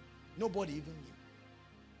quietly. Nobody even knew.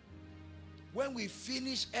 When we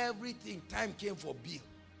finished everything, time came for bill.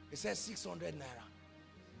 It said 600 naira.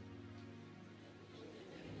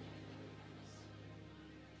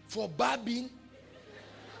 For barbing.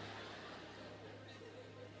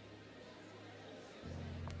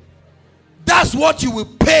 That's what you will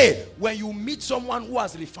pay when you meet someone who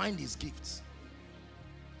has refined his gifts.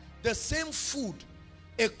 The same food,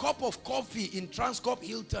 a cup of coffee in Transcorp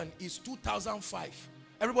Hilton is 2,005.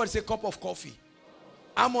 Everybody say cup of coffee.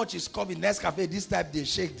 How much is coffee? Nescafe, this type they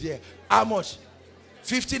shake there. How much?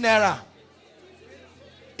 50 naira.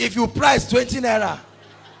 If you price 20 naira.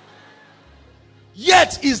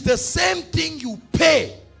 Yet it's the same thing you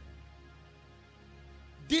pay.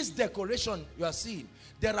 This decoration you are seeing,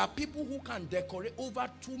 there are people who can decorate over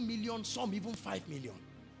 2 million, some even 5 million.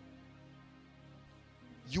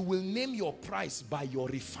 You will name your price by your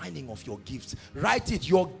refining of your gifts. Write it.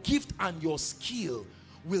 Your gift and your skill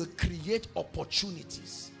will create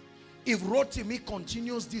opportunities. If Rotimi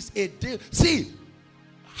continues this a day, see,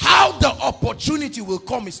 how the opportunity will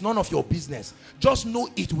come is none of your business. Just know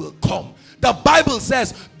it will come. The Bible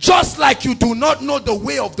says, just like you do not know the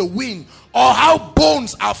way of the wind or how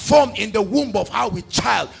bones are formed in the womb of how with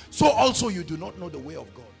child, so also you do not know the way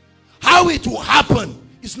of God. How it will happen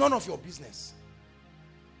is none of your business.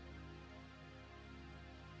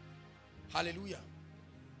 Hallelujah.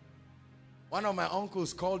 One of my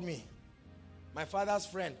uncles called me, my father's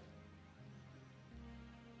friend.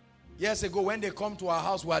 Years ago, when they come to our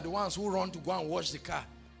house, we are the ones who run to go and wash the car.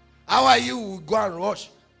 How are you? We'll go and wash.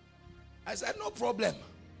 I said, no problem.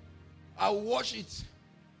 I'll wash it.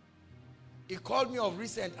 He called me of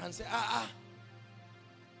recent and said,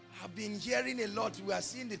 I've been hearing a lot. We are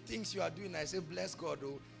seeing the things you are doing. I said, bless God.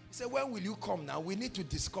 Oh. He said, when will you come now? We need to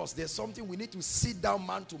discuss. There's something we need to sit down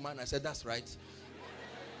man to man. I said, that's right.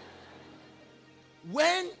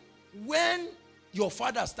 When your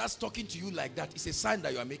father starts talking to you like that, it's a sign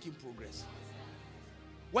that you are making progress.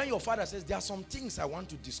 When your father says, there are some things I want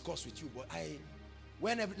to discuss with you, but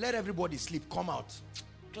let everybody sleep, come out.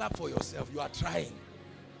 Clap for yourself. You are trying.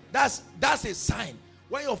 That's a sign.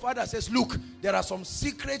 When your father says, look, there are some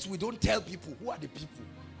secrets we don't tell people. Who are the people?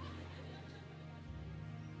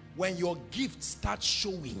 When your gift starts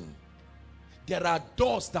showing, there are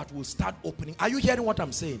doors that will start opening. Are you hearing what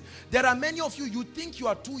I'm saying? There are many of you, you think you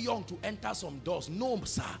are too young to enter some doors. No,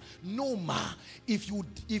 sir. No, ma. If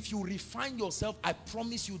you refine yourself, I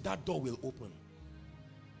promise you that door will open.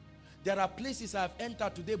 There are places I've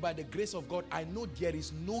entered today by the grace of God. I know there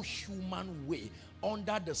is no human way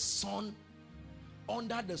under the sun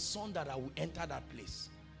that I will enter that place.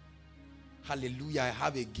 Hallelujah, I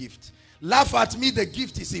have a gift. Laugh at me, the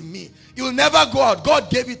gift is in me. It will never go out.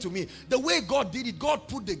 God gave it to me. The way God did it, God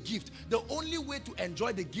put the gift. The only way to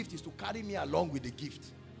enjoy the gift is to carry me along with the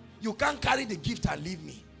gift. You can't carry the gift and leave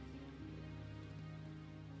me.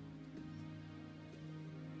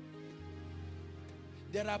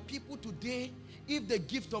 There are people today, if the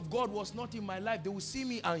gift of God was not in my life, they will see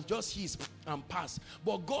me and just hiss and pass.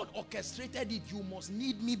 But God orchestrated it. You must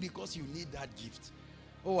need me because you need that gift.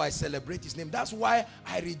 Oh, I celebrate his name. That's why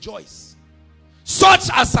I rejoice.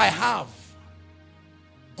 Such as I have,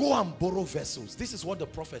 go and borrow vessels. This is what the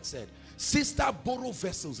prophet said. Sister, borrow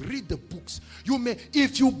vessels. Read the books.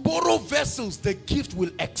 If you borrow vessels, the gift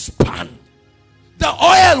will expand. The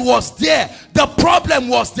oil was there. The problem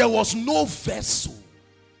was there was no vessel.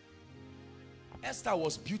 Esther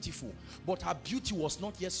was beautiful, but her beauty was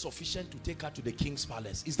not yet sufficient to take her to the king's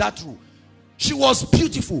palace. Is that true? She was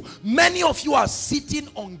beautiful. Many of you are sitting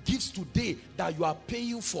on gifts today that you are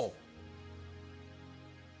paying for.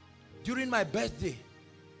 During my birthday,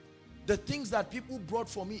 the things that people brought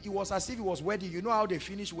for me, it was as if it was wedding. You know how they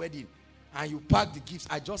finish wedding? and you pack the gifts.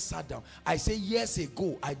 I just sat down. I say, years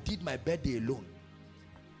ago, I did my birthday alone.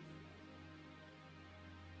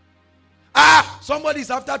 Somebody's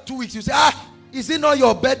after 2 weeks. You say, is it not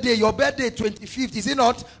your birthday? Your birthday 25th. Is it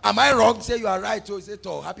not? Am I wrong? Say you are right. So you say,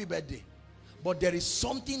 oh, happy birthday. But there is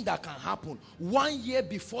something that can happen. 1 year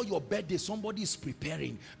before your birthday, somebody is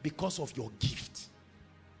preparing because of your gift.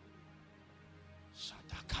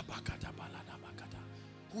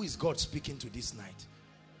 Who is God speaking to this night?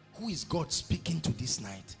 Who is God speaking to this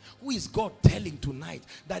night? Who is God telling tonight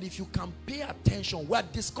that if you can pay attention, we are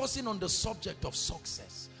discussing on the subject of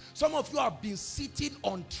success. Some of you have been sitting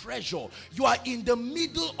on treasure. You are in the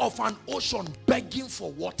middle of an ocean begging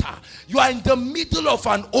for water. You are in the middle of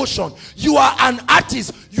an ocean. You are an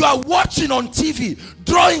artist. You are watching on TV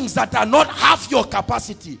drawings that are not half your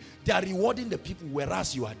capacity. They are rewarding the people,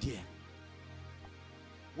 whereas you are there.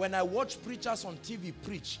 When I watch preachers on TV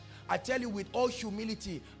preach, I tell you with all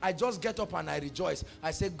humility, I just get up and I rejoice.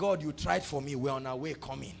 I say, God, you tried for me. We're on our way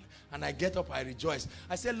coming. And I get up, I rejoice.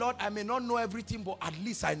 I say, Lord, I may not know everything, but at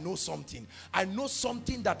least I know something. I know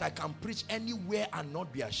something that I can preach anywhere and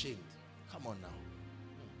not be ashamed. Come on now.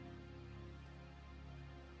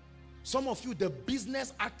 Some of you, the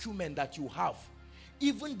business acumen that you have,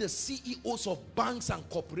 even the CEOs of banks and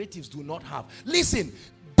cooperatives do not have. Listen,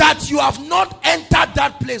 that you have not entered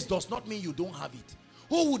that place does not mean you don't have it.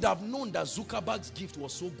 Who would have known that Zuckerberg's gift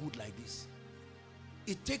was so good like this?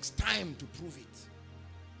 It takes time to prove it.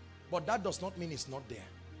 But that does not mean it's not there.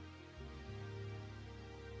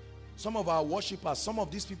 Some of our worshipers, some of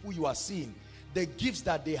these people you are seeing, the gifts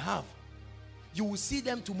that they have, you will see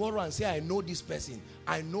them tomorrow and say, I know this person.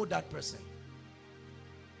 I know that person.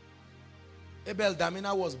 Abel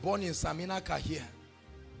Damina was born in Saminaka here.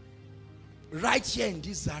 Right here in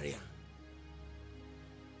this area.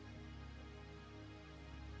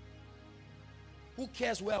 Who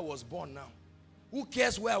cares where I was born now? Who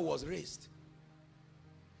cares where I was raised?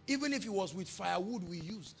 Even if it was with firewood we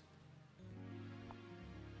used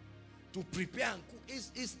to prepare and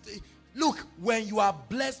cook. Look, when you are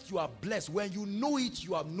blessed, you are blessed. When you know it,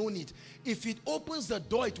 you have known it. If it opens the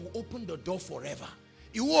door, it will open the door forever.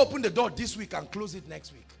 It will open the door this week and close it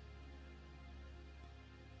next week.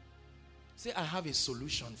 Say, I have a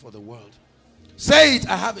solution for the world. Say it,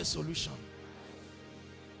 I have a solution.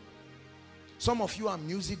 Some of you are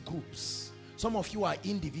music groups. Some of you are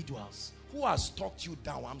individuals. Who has talked you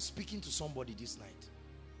down? I'm speaking to somebody this night.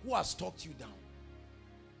 Who has talked you down?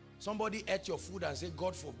 Somebody ate your food and said,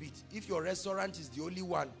 God forbid, if your restaurant is the only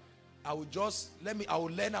one, I will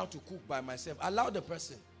learn how to cook by myself. Allow the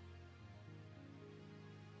person.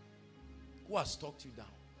 Who has talked you down?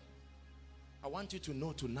 I want you to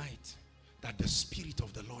know tonight that the Spirit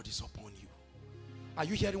of the Lord is upon you. Are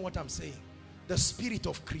you hearing what I'm saying? The spirit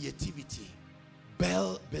of creativity,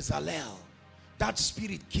 Bezalel, that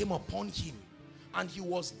spirit came upon him and he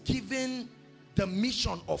was given the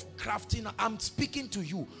mission of crafting. I'm speaking to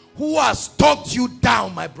you. Who has talked you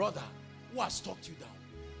down, my brother? Who has talked you down?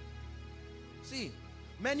 See,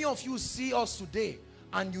 many of you see us today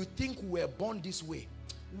and you think we were born this way.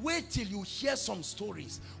 Wait till you hear some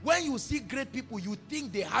stories. When you see great people, you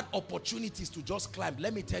think they had opportunities to just climb.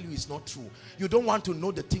 Let me tell you, it's not true. You don't want to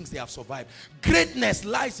know the things they have survived. Greatness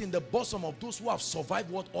lies in the bosom of those who have survived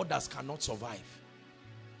what others cannot survive.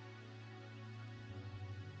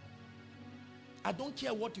 I don't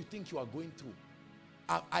care what you think you are going through.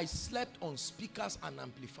 I slept on speakers and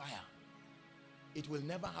amplifier. It will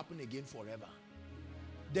never happen again forever.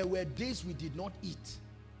 There were days we did not eat.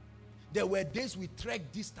 There were days we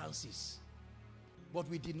trekked distances, but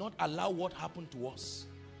we did not allow what happened to us.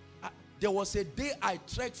 There was a day I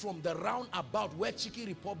trekked from the roundabout where Chicken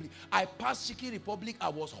Republic, I passed Chicken Republic, I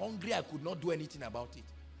was hungry, I could not do anything about it.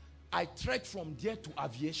 I trekked from there to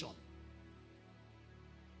Aviation.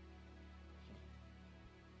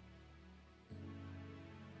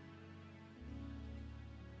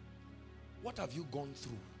 What have you gone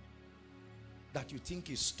through that you think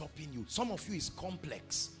is stopping you? Some of you is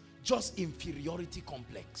complex. Just inferiority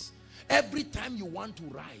complex. Every time you want to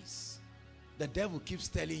rise, the devil keeps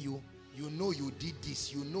telling you, you know you did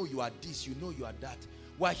this, you know you are this, you know you are that.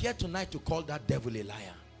 We are here tonight to call that devil a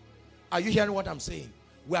liar. Are you hearing what I'm saying?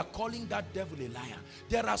 We are calling that devil a liar.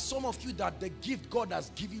 There are some of you that the gift God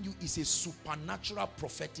has given you is a supernatural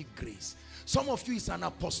prophetic grace. Some of you is an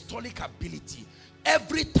apostolic ability.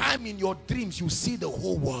 Every time in your dreams you see the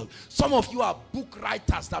whole world. Some of you are book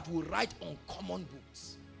writers that will write uncommon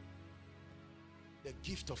books. The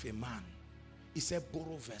gift of a man. He said,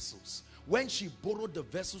 borrow vessels. When she borrowed the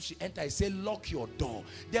vessels, she entered. He said, lock your door.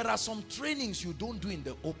 There are some trainings you don't do in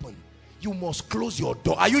the open. You must close your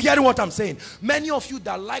door. Are you hearing what I'm saying? Many of you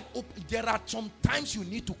that like, there are some times you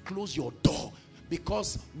need to close your door,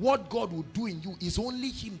 because what God will do in you is only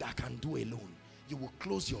him that can do alone. You will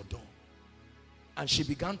close your door. And she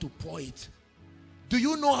began to pour it. Do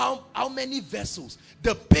you know how many vessels?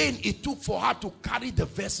 The pain it took for her to carry the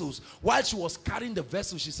vessels. While she was carrying the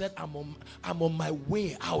vessels, she said, I'm on my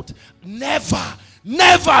way out. Never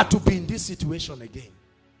to be in this situation again.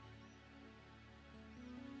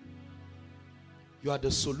 You are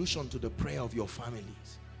the solution to the prayer of your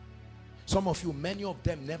families. Some of you, many of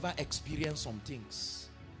them never experienced some things.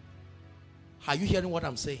 Are you hearing what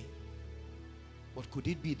I'm saying? But could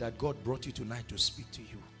it be that God brought you tonight to speak to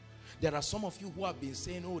you? There are some of you who have been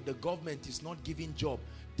saying, oh, the government is not giving job,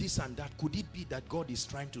 this and that. Could it be that God is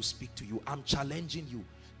trying to speak to you? I'm challenging you.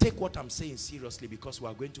 Take what I'm saying seriously, because we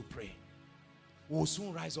are going to pray. We will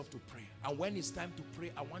soon rise up to pray. And when it's time to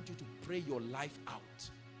pray, I want you to pray your life out.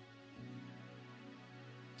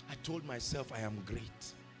 I told myself, I am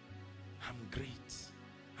great. I'm great.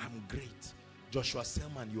 I'm great. Joshua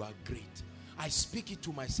Selman, you are great. I speak it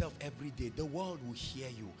to myself every day. The world will hear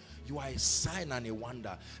you. You are a sign and a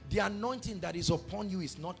wonder. The anointing that is upon you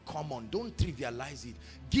is not common. Don't trivialize it.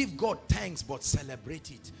 Give God thanks, but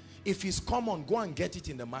celebrate it. If it's common, go and get it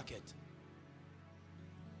in the market.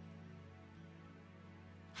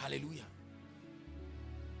 Hallelujah.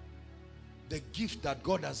 The gift that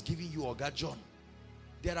God has given you, Oga John.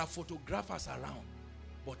 There are photographers around,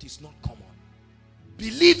 but it's not common.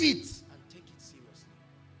 Believe it and take it seriously.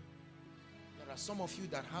 There are some of you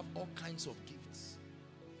that have all kinds of gifts.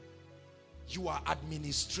 You are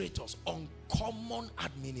administrators, uncommon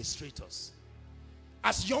administrators.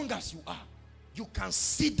 As young as you are, you can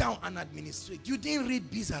sit down and administrate. You didn't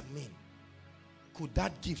read biz admin. Could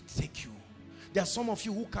that gift take you? There are some of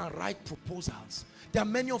you who can write proposals. There are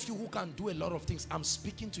many of you who can do a lot of things. I'm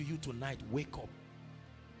speaking to you tonight. Wake up.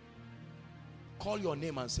 Call your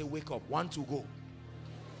name and say, wake up. Want to go.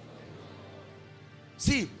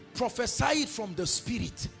 See, prophesy it from the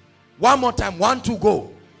spirit. One more time. Want to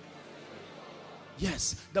go.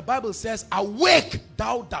 Yes, the Bible says, awake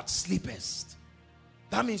thou that sleepest.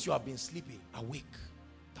 That means you have been sleeping. Awake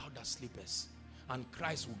thou that sleepest, and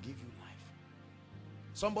Christ will give you life.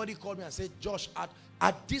 Somebody called me and said, Josh,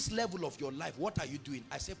 at this level of your life, what are you doing?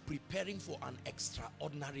 I said, preparing for an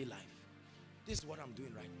extraordinary life. This is what I'm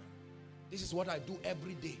doing right now. This is what I do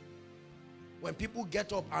every day. When people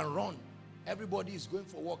get up and run, everybody is going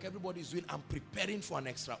for work, everybody is doing, I'm preparing for an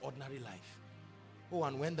extraordinary life. Oh,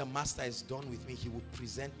 and when the master is done with me, he will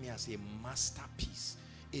present me as a masterpiece,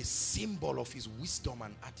 a symbol of his wisdom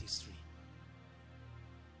and artistry.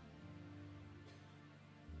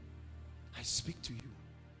 I speak to you.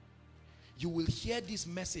 You will hear this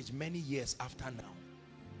message many years after now.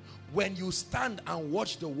 When you stand and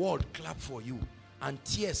watch the world clap for you and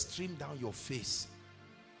tears stream down your face,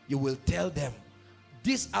 you will tell them,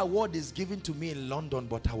 this award is given to me in London,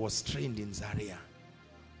 but I was trained in Zaria.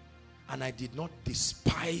 And I did not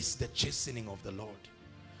despise the chastening of the Lord.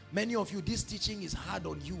 Many of you, this teaching is hard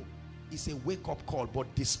on you. It's a wake-up call,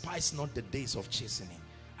 but despise not the days of chastening.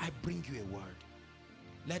 I bring you a word.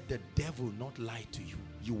 Let the devil not lie to you.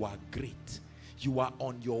 You are great. You are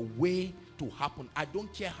on your way to happen. I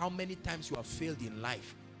don't care how many times you have failed in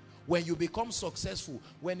life. When you become successful,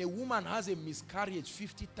 when a woman has a miscarriage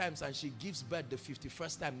 50 times and she gives birth the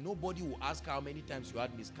 51st time, nobody will ask how many times you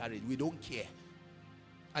had miscarriage. We don't care.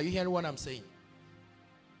 Are you hearing what I'm saying?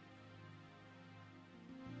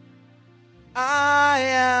 I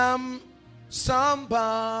am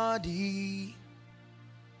somebody.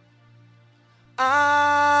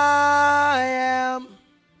 I am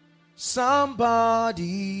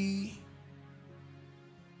somebody.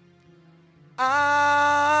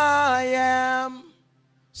 I am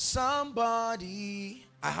somebody.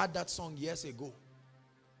 I heard that song years ago.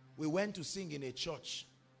 We went to sing in a church.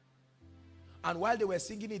 And while they were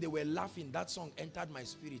singing it, they were laughing. That song entered my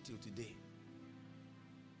spirit till today.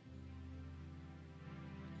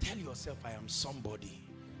 Tell yourself, I am somebody.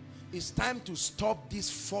 It's time to stop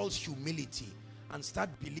this false humility and start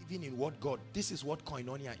believing in what God. This is what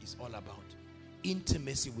koinonia is all about.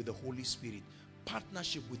 Intimacy with the Holy Spirit.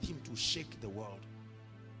 Partnership with him to shake the world.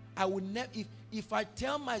 I will never, if I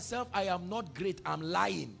tell myself I am not great, I'm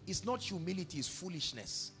lying. It's not humility, it's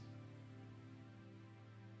foolishness.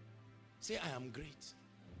 Say, I am great.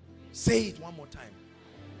 Say it one more time.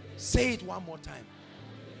 Say it one more time.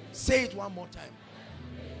 Say it one more time.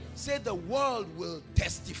 Say, the world will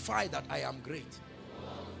testify that I am great.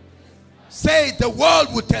 Say, the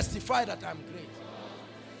world will testify that I'm great.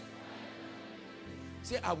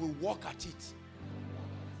 Say, I will walk at it.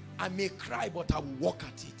 I may cry, but I will walk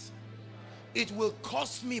at it. It will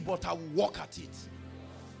cost me, but I will walk at it.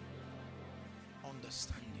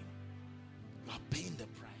 Understanding. You are paying the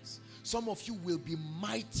price. Some of you will be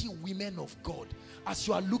mighty women of God. As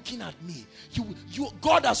you are looking at me,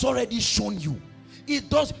 God has already shown you. It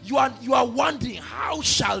does. You are wondering, how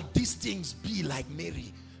shall these things be like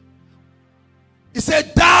Mary? He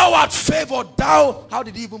said, thou art favored. Thou, how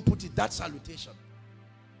did he even put it? That salutation.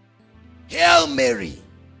 Hail Mary,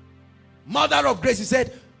 mother of grace. He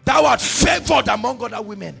said, thou art favored among other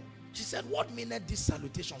women. She said, what meaneth these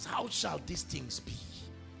salutations? How shall these things be?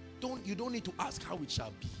 You don't need to ask how it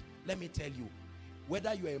shall be. Let me tell you,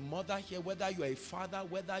 whether you are a mother here, whether you are a father,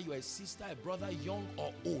 whether you are a sister, a brother, young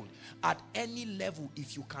or old, at any level,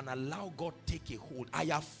 if you can allow God take a hold. I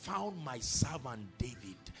have found my servant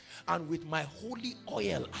David, and with my holy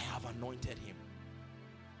oil I have anointed him.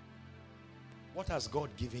 What has God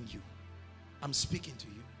given you? I'm speaking to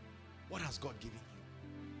you. What has God given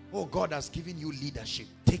you? Oh, God has given you leadership.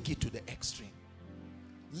 Take it to the extreme.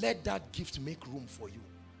 Let that gift make room for you.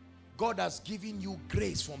 God has given you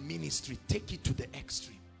grace for ministry. Take it to the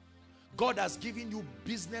extreme. God has given you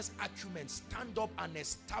business acumen. Stand up and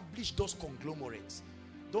establish those conglomerates.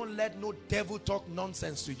 Don't let no devil talk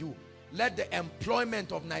nonsense to you. Let the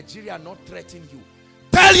employment of Nigeria not threaten you.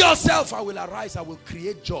 Tell yourself, I will arise, I will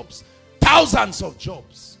create jobs. Thousands of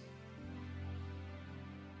jobs.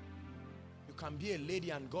 You can be a lady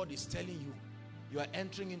and God is telling you, you are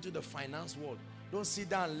entering into the finance world. Don't sit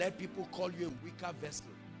down and let people call you a weaker vessel.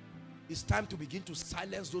 It's time to begin to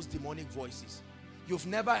silence those demonic voices. You've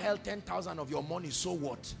never held 10,000 of your money, so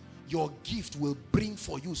what? Your gift will bring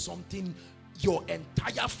for you something your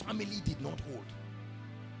entire family did not hold.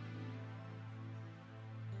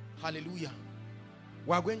 Hallelujah.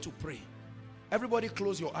 We are going to pray. Everybody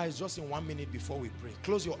close your eyes just in 1 minute before we pray.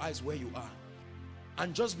 Close your eyes where you are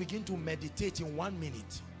and just begin to meditate in 1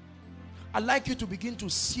 minute. I'd like you to begin to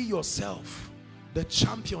see yourself the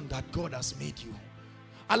champion that God has made you.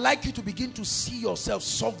 I'd like you to begin to see yourself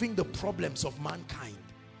solving the problems of mankind.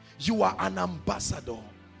 You are an ambassador.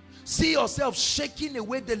 See yourself shaking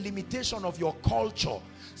away the limitation of your culture.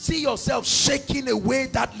 See yourself shaking away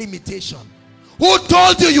that limitation. Who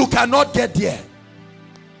told you you cannot get there?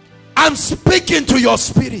 I'm speaking to your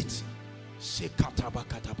spirit.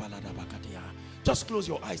 Just close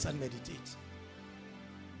your eyes and meditate.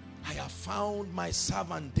 I have found my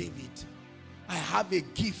servant David. I have a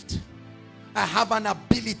gift. I have an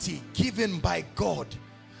ability given by God.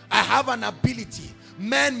 I have an ability.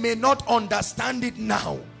 Men may not understand it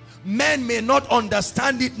now. Men may not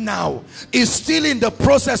understand it now. It's still in the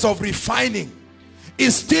process of refining.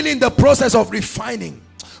 It's still in the process of refining.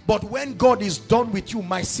 But when God is done with you,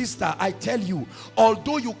 my sister, I tell you,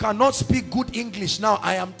 although you cannot speak good English now,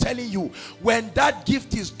 I am telling you, when that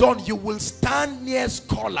gift is done, you will stand near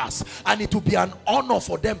scholars and it will be an honor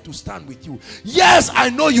for them to stand with you. Yes, I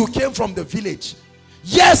know you came from the village.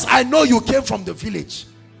 Yes, I know you came from the village.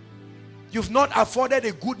 You've not afforded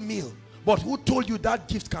a good meal, but who told you that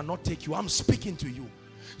gift cannot take you? I'm speaking to you.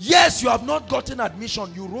 Yes, you have not gotten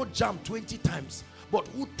admission. You wrote JAM 20 times. But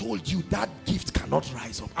who told you that gift cannot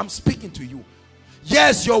rise up? I'm speaking to you.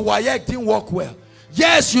 Yes, your WAEC didn't work well.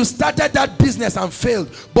 Yes, you started that business and failed.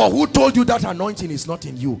 But who told you that anointing is not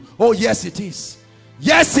in you? Oh, yes, it is.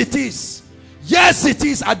 Yes, it is. Yes, it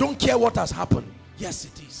is. I don't care what has happened. Yes,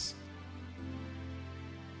 it is.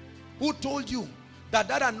 Who told you that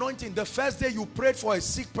that anointing, the first day you prayed for a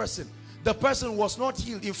sick person, the person was not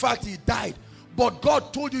healed. In fact, he died. But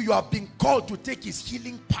God told you you have been called to take his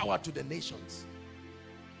healing power to the nations.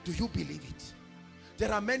 Do you believe it?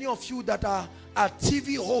 There are many of you that are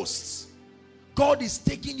TV hosts. God is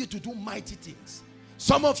taking you to do mighty things.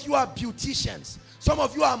 Some of you are beauticians. Some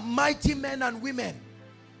of you are mighty men and women.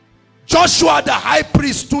 Joshua the high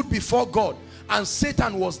priest stood before God and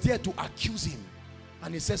Satan was there to accuse him.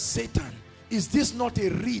 And he says, Satan, is this not a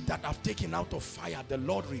reed that I've taken out of fire? The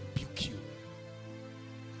Lord rebuke you.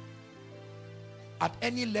 At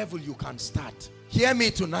any level you can start. Hear me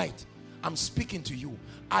tonight. I'm speaking to you.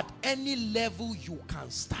 At any level you can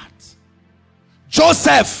start.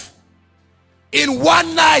 Joseph, in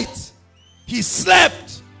one night, he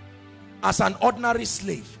slept as an ordinary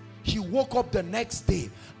slave. He woke up the next day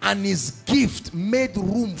and his gift made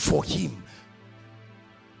room for him.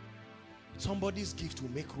 Somebody's gift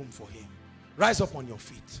will make room for him. Rise up on your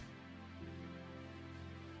feet.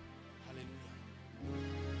 Hallelujah.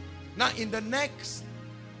 Now in the next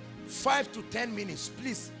 5 to 10 minutes,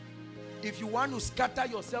 please, if you want to scatter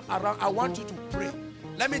yourself around, I want you to pray.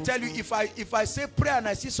 Let me tell you, if I say pray and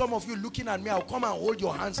I see some of you looking at me, I'll come and hold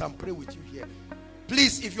your hands and pray with you here.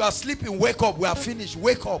 Please, if you are sleeping, wake up. We are finished.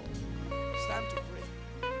 Wake up. It's time to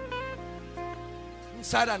pray.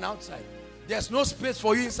 inside and outside. There's no space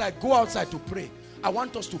for you inside. Go outside to pray. I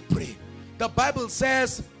want us to pray. The Bible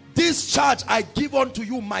says, this charge I give unto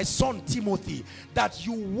you, my son Timothy, that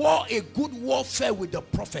you war a good warfare with the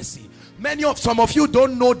prophecy. Some of you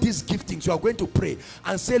don't know these giftings. You are going to pray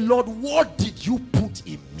and say, Lord, what did you put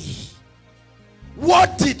in me?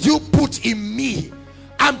 What did you put in me?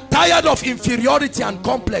 I'm tired of inferiority and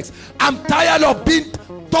complex. I'm tired of being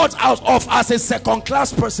thought of as a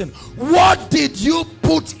second-class person. What did you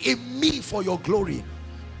put in me for your glory?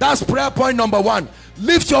 That's prayer point number one.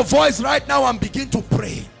 Lift your voice right now and begin to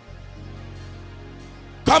pray.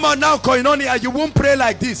 Come on now, Koinonia. You won't pray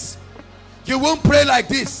like this. You won't pray like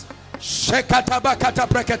this. Shekata bakata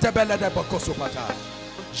brekete belede bokosopata.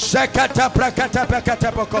 Shekata brekete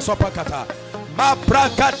bekete bokosopakata. Ma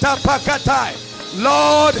brakata pakatai.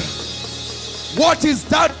 Lord, what is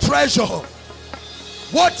that treasure?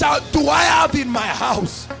 What do I have in my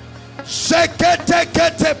house? Shekete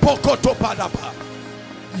kete pokotopadapa.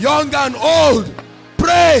 Young and old,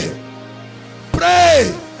 pray,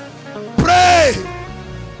 pray, pray,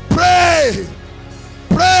 pray,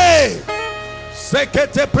 pray.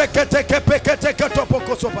 Sekete prekete kepekete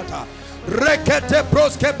ketopokosopata. Rekete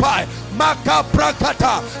broske pai maka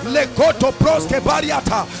prakata lekoto broske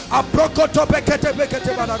bariata aprokoto pekete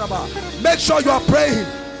pekete bananaba. Make sure you are praying.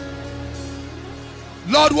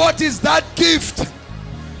 Lord, what is that gift?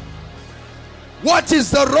 What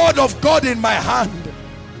is the rod of God in my hand?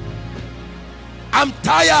 I'm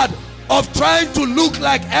tired of trying to look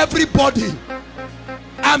like everybody.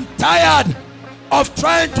 I'm tired of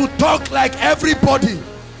trying to talk like everybody.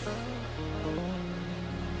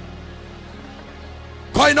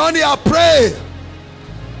 Koinonia, pray.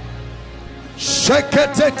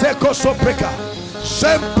 Shekete teko sopreka.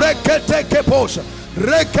 Shembrekete keposha.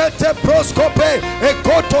 Rekete proskope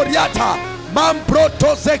ekotoriata.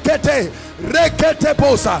 Mambroto zekete. Rekete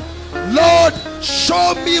bosa. Lord,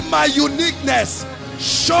 show me my uniqueness.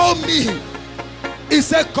 Show me. He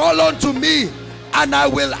said, call unto me and I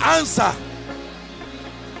will answer.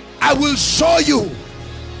 I will show you.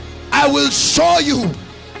 I will show you.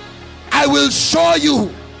 I will show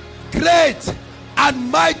you great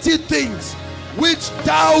and mighty things which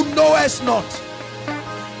thou knowest not.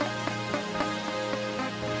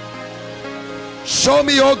 Show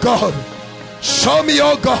me, oh God. Show me,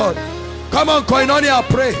 oh God. Come on, Koinonia,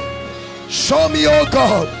 pray. Show me, oh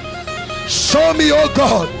God. Show me, oh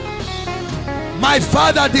God. My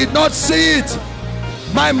father did not see it.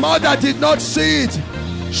 My mother did not see it.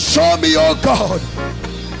 Show me, oh God.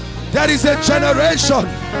 There is a generation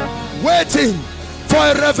waiting for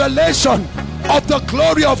a revelation of the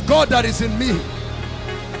glory of God that is in me.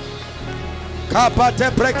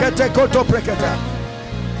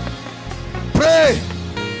 Pray.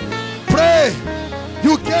 Pray.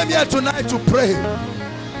 You came here tonight to pray.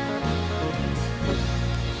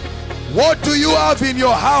 What do you have in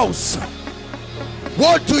your house?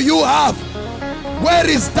 What do you have? Where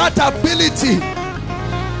is that ability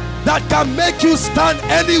that can make you stand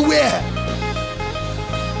anywhere,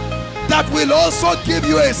 that will also give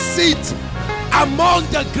you a seat among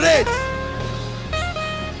the great?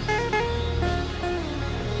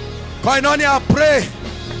 Koinonia, pray.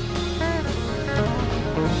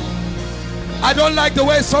 I don't like the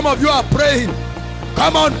way some of you are praying.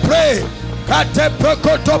 Come on, pray. Kate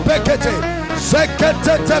prokoto pekete.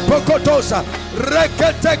 Sekete te pokotosa.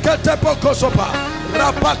 Rekete kete pokosopa.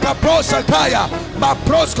 Rapaka prosa kaya.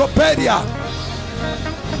 Maproskopedia.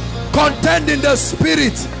 Contend in the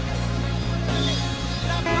spirit.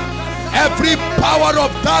 Every power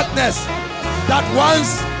of darkness that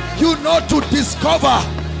wants you not to discover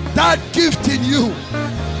that gift in you,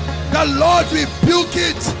 the Lord rebuke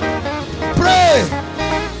it. Pray.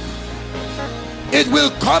 It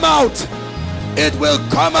will come out. It will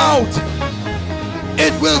come out.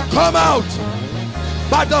 It will come out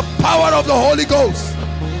by the power of the Holy Ghost.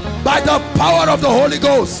 By the power of the Holy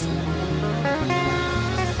Ghost.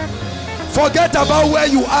 Forget about where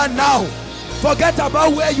you are now. Forget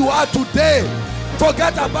about where you are today.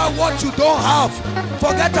 Forget about what you don't have.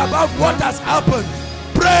 Forget about what has happened.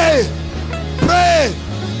 Pray. Pray.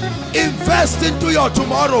 Invest into your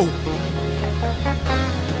tomorrow.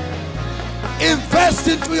 Invest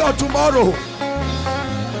into your tomorrow.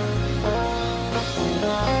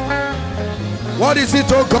 What is it,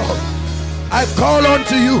 oh God? I call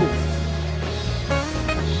unto you.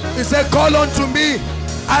 He said, call unto me.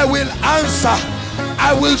 I will answer.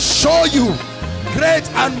 I will show you great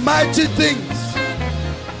and mighty things.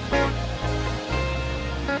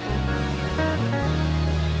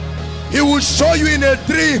 He will show you in a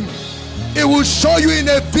dream. He will show you in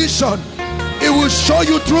a vision. He will show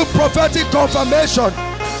you through prophetic confirmation.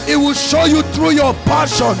 It will show you through your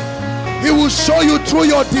passion. It will show you through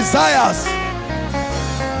your desires.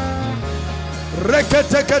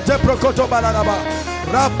 Reketekete prokoto balanaba.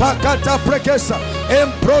 Rapakata prekesa.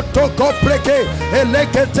 Emprotoko preke.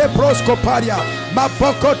 Elekete proskoparia.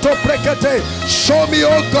 Mapokoto prekete. Show me,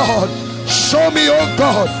 oh God. Show me, oh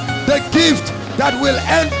God, the gift that will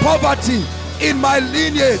end poverty in my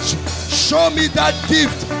lineage. Show me that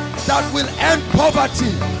gift that will end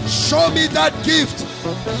poverty. Show me that gift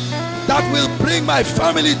that will bring my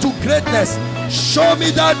family to greatness. Show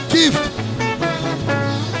me that gift.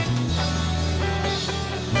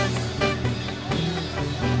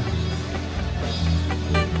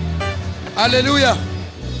 Hallelujah.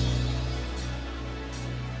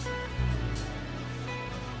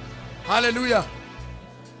 Hallelujah.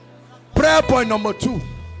 Prayer point number 2.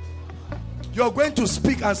 You're going to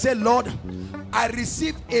speak and say, Lord, I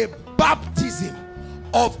receive a baptism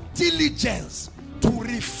of diligence to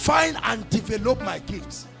refine and develop my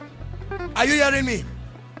gifts. Are you hearing me?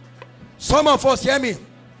 Some of us, hear me.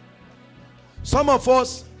 Some of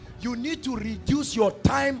us, you need to reduce your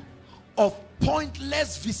time of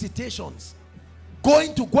pointless visitations.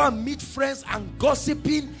 Going to go and meet friends and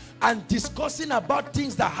gossiping and discussing about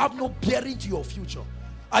things that have no bearing to your future.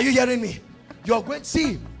 Are you hearing me? You're going to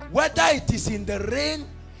see, whether it is in the rain,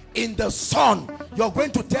 in the sun, you're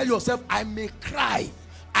going to tell yourself, I may cry,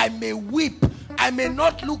 I may weep, I may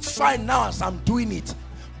not look fine now as I'm doing it,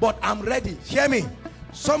 but I'm ready. Hear me.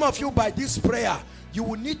 Some of you, by this prayer, you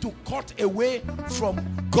will need to cut away from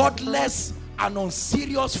godless and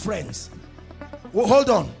unserious friends. Well,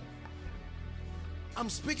 hold on. I'm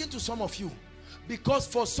speaking to some of you because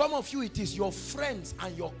for some of you it is your friends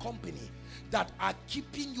and your company that are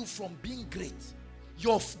keeping you from being great.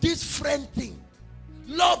 This friend thing,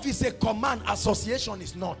 love is a command, association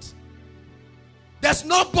is not. There's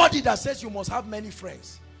nobody that says you must have many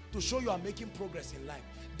friends to show you are making progress in life.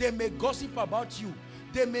 They may gossip about you,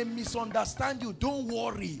 they may misunderstand you. Don't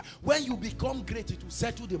worry, when you become great it will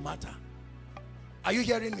settle the matter. Are you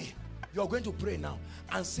hearing me? You're going to pray now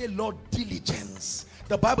and say, Lord, diligence.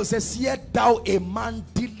 The Bible says, seest thou a man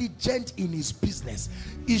diligent in his business,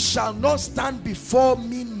 he shall not stand before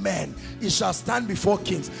mean men, he shall stand before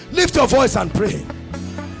kings. Lift your voice and pray.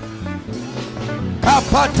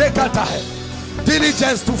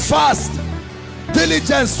 Diligence to fast,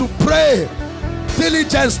 diligence to pray,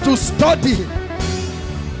 diligence to study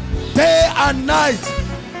day and night,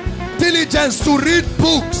 diligence to read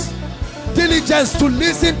books, diligence to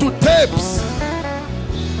listen to tapes,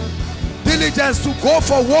 diligence to go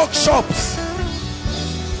for workshops.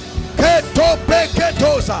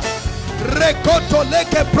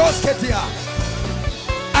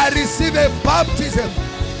 I receive a baptism,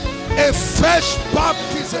 a fresh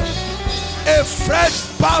baptism, a fresh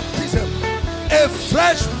baptism, a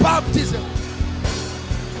fresh baptism.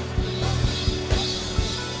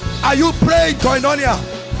 Are you praying, Koinonia?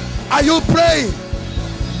 Are you praying?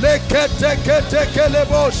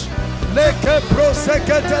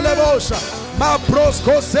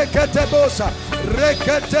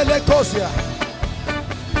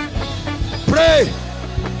 Pray.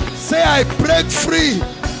 Say, I break free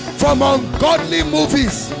from ungodly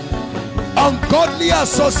movies, ungodly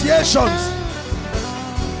associations,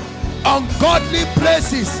 ungodly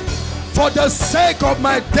places for the sake of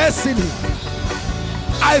my destiny.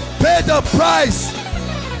 I pay the price.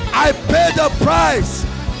 I pay the price.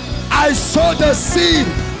 I sow the seed.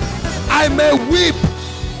 I may weep,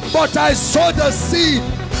 but I sow the seed.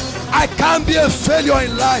 I can't be a failure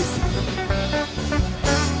in life.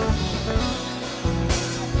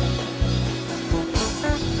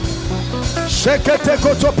 Shekete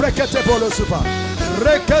koto prekete bolosupa.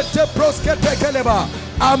 Rekete proskete keleba.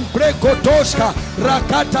 Ambre kotoshka.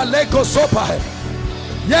 Rakata leko sopa.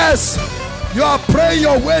 Yes, you are praying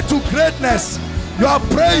your way to greatness. You are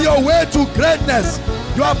praying your way to greatness.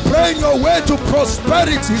 You are praying your way to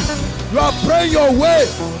prosperity. You are praying your way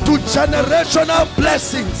to generational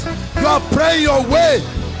blessings. You are praying your way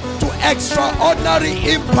to extraordinary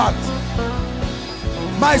impact.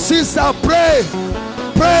 My sister, pray,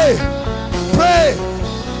 pray, pray,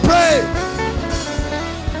 pray.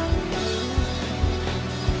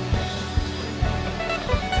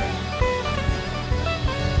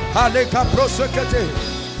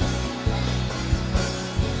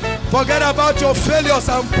 Forget about your failures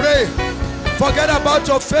and pray. Forget about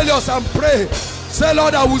your failures and pray. Say,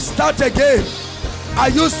 Lord, I will start again. I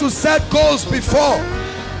used to set goals before,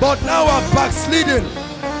 but now I'm backsliding.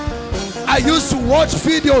 I used to watch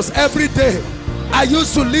videos every day. I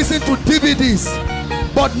used to listen to DVDs,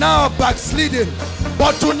 but now I'm backsliding.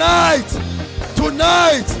 But tonight,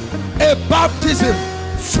 Tonight, a baptism,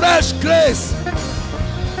 fresh grace.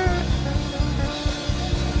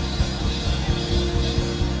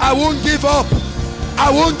 I won't give up. I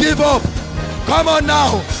won't give up. Come on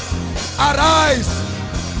now. Arise.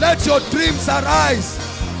 Let your dreams arise.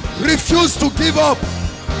 Refuse to give up.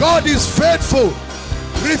 God is faithful.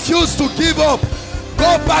 Refuse to give up.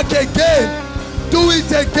 Go back again. Do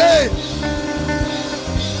it again.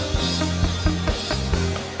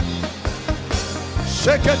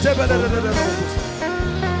 Shake it.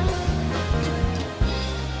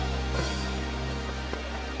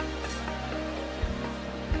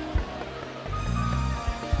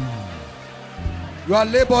 You are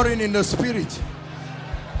laboring in the spirit.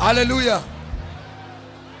 Hallelujah.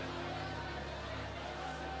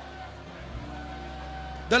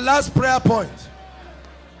 The last prayer point.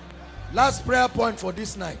 Last prayer point for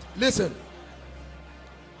this night. Listen.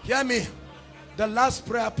 Hear me. The last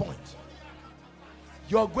prayer point.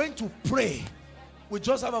 You are going to pray. We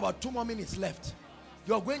just have about 2 more minutes left.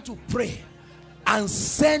 You are going to pray and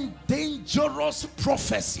send dangerous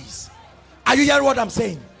prophecies. Are you hearing what I'm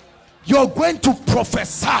saying? You're going to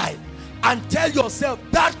prophesy and tell yourself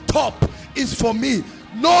that top is for me.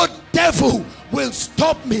 No devil will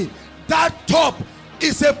stop me. That top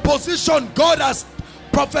is a position God has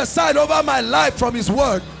prophesied over my life from his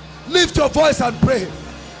word. Lift your voice and pray.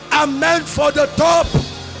 I'm meant for the top.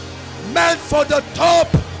 Meant for the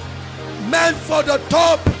top. Meant for the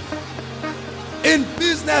top. In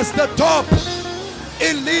business, the top.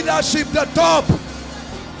 In leadership, the top.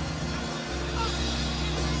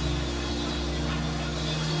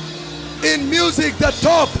 In music, the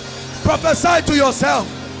top. Prophesy to yourself.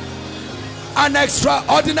 An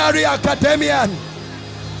extraordinary academician,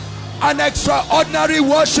 an extraordinary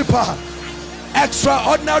worshiper,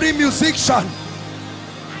 extraordinary musician,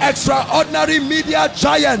 extraordinary media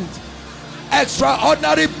giant,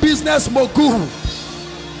 extraordinary business mogul,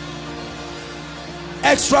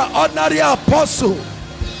 extraordinary apostle,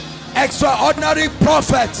 extraordinary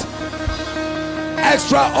prophet,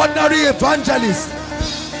 extraordinary evangelist.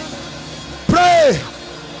 Pray.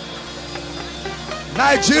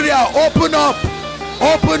 Nigeria, open up.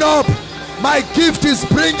 Open up. My gift is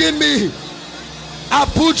bringing me.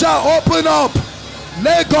 Abuja, open up.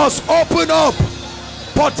 Lagos, open up.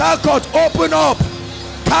 Port Harcourt, open up.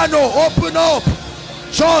 Kano, open up.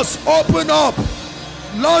 Jos, open up.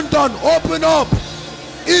 London, open up.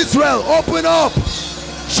 Israel, open up.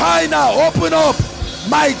 China, open up.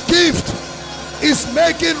 My gift is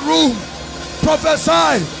making room.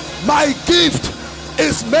 Prophesy. My gift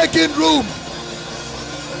is making room.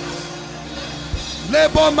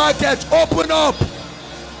 Labor market, open up.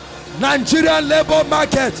 Nigerian labor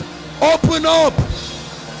market, open up.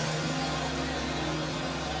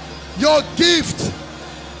 Your gift.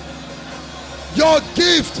 Your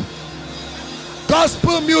gift.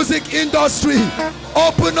 Gospel music industry,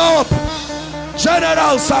 open up.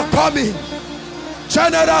 Generals are coming.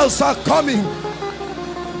 Generals are coming.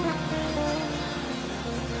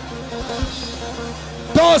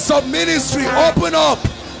 Doors of ministry, open up.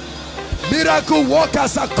 Miracle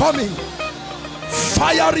workers are coming.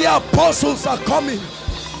 Fiery apostles are coming.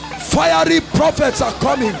 Fiery prophets are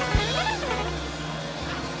coming.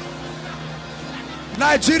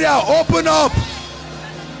 Nigeria, open up.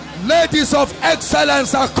 Ladies of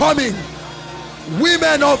excellence are coming.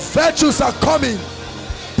 Women of virtues are coming.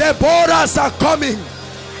 Deborahs are coming.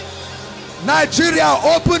 Nigeria,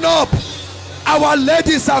 open up. Our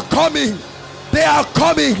ladies are coming. They are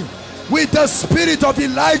coming with the spirit of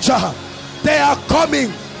Elijah. They are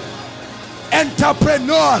coming.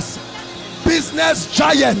 Entrepreneurs, business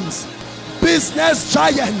giants,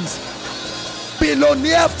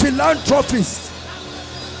 billionaire philanthropists,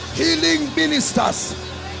 healing ministers,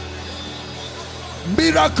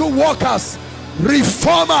 miracle workers,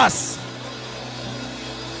 reformers.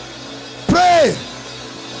 Pray.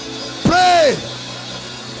 Pray.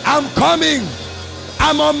 I'm coming.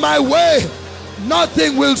 I'm on my way.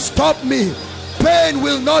 Nothing will stop me. Pain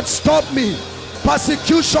will not stop me.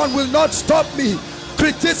 Persecution will not stop me.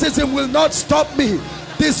 Criticism will not stop me.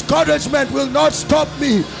 Discouragement will not stop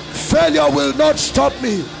me. Failure will not stop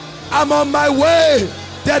me. I'm on my way.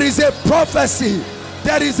 There is a prophecy.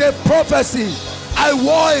 There is a prophecy. I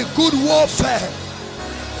war a good warfare.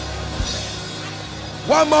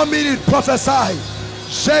 1 more minute, prophesy.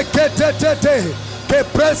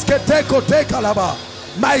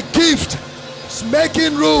 My gift is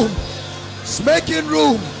making room. It's making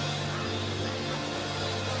room.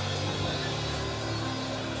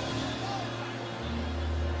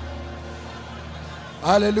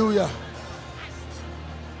 Hallelujah.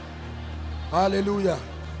 Hallelujah.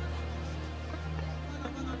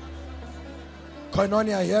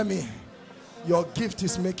 Koinonia, hear me. Your gift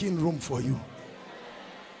is making room for you.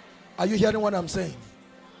 Are you hearing what I'm saying?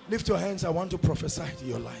 Lift your hands. I want to prophesy to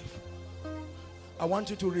your life. I want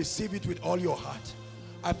you to receive it with all your heart.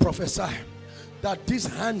 I prophesy that these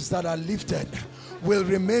hands that are lifted will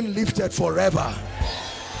remain lifted forever.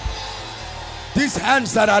 These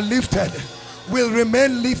hands that are lifted will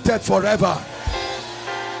remain lifted forever.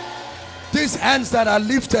 These hands that are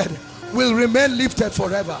lifted will remain lifted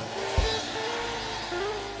forever.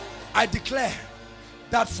 I declare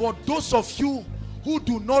that for those of you who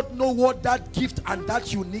do not know what that gift and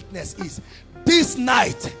that uniqueness is, this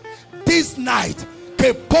night, this night,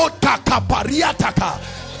 may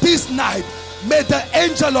the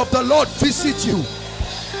angel of the Lord visit you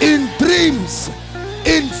in dreams,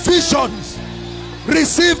 in visions.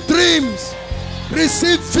 Receive dreams,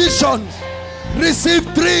 receive visions,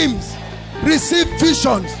 receive dreams, receive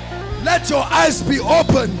visions. Let your eyes be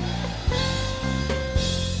open.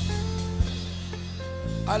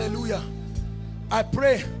 Hallelujah. I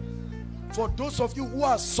pray for those of you who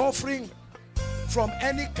are suffering from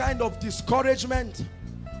any kind of discouragement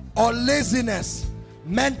or laziness,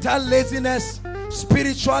 mental laziness,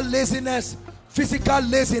 spiritual laziness, physical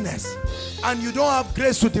laziness, and you don't have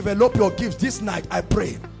grace to develop your gifts. This night I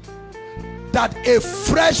pray that a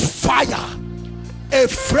fresh fire, a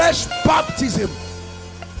fresh baptism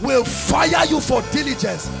will fire you for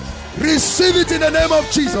diligence. Receive it in the name of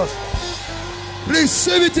Jesus.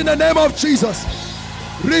 Receive it in the name of Jesus.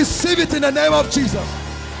 Receive it in the name of Jesus.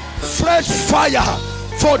 Fresh fire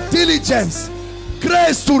for diligence.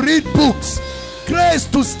 Grace to read books. Grace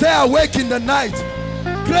to stay awake in the night.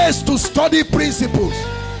 Grace to study principles.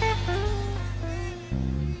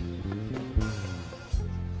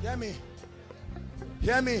 Hear me.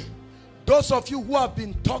 Hear me. Those of you who have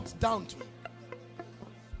been talked down to,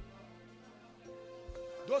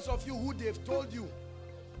 those of you who they've told you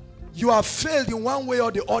you have failed in one way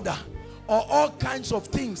or the other, or all kinds of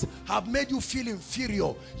things have made you feel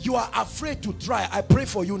inferior, you are afraid to try. I pray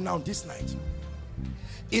for you now this night,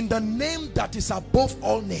 in the name that is above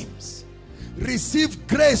all names, receive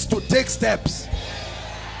grace to take steps.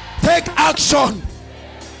 Take action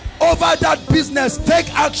over that business. Take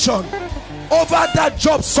action over that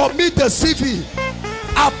job. Submit the CV.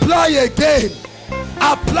 Apply again.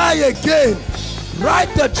 Apply again.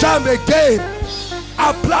 Write the jam again.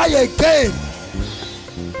 Apply again.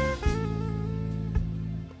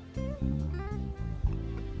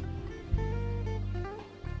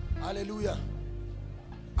 Hallelujah.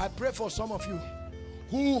 I pray for some of you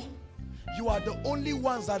who you are the only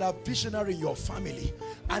ones that are visionary in your family,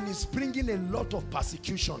 and it's bringing a lot of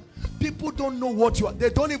persecution. People don't know what you are. They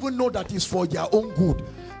don't even know that it's for their own good.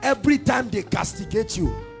 Every time they castigate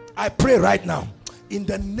you, I pray right now in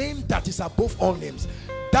the name that is above all names,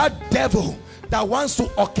 that devil that wants to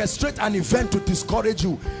orchestrate an event to discourage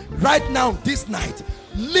you, right now this night,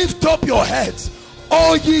 lift up your heads,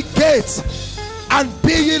 all ye gates, and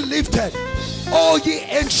be ye lifted, all ye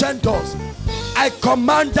ancient doors. I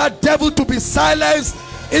command that devil to be silenced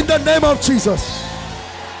in the name of Jesus.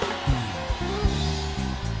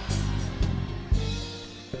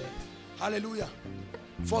 Hallelujah.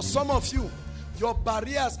 For some of you, your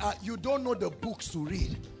barriers are you don't know the books to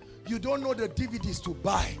read, you don't know the DVDs to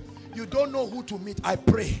buy, you don't know who to meet. I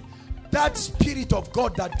pray that Spirit of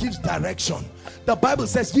God that gives direction. The Bible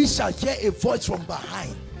says, ye shall hear a voice from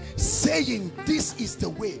behind saying, this is the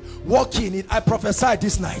way, walk in it. I prophesy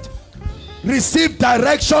this night, receive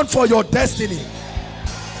direction for your destiny.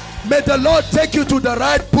 May the Lord take you to the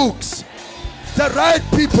right books, the right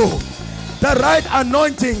people, the right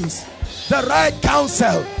anointings, the right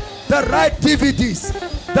counsel, the right DVDs,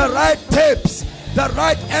 the right tapes, the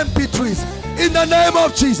right MP3s, in the name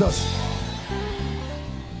of Jesus.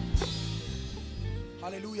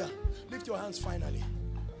 Hallelujah. Lift your hands finally.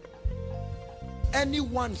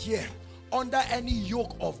 Anyone here under any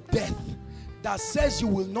yoke of death that says you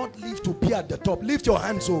will not live to be at the top, lift your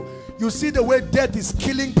hands. So you see the way death is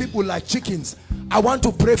killing people like chickens. I want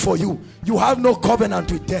to pray for you. You have no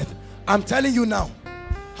covenant with death. I'm telling you now.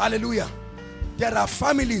 Hallelujah. There are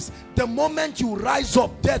families, the moment you rise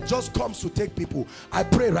up, death just comes to take people. I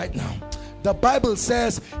pray right now. The Bible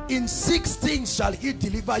says, in 6 things shall he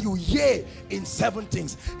deliver you, yea, in 7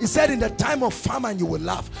 things. He said, in the time of famine you will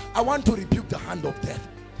laugh. I want to rebuke the hand of death.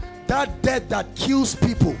 That death that kills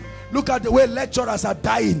people. Look at the way lecturers are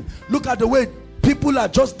dying. Look at the way people are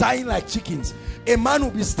just dying like chickens. A man will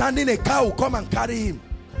be standing, a car will come and carry him.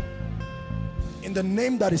 In the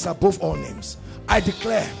name that is above all names, I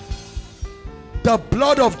declare, the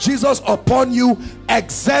blood of Jesus upon you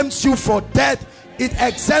exempts you from death. It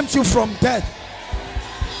exempts you from death.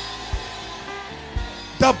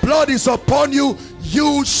 The blood is upon you.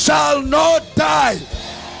 You shall not die.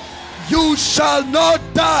 You shall not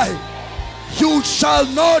die. You shall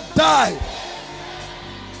not die.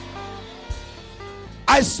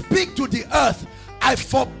 I speak to the earth. I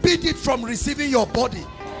forbid it from receiving your body.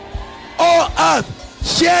 O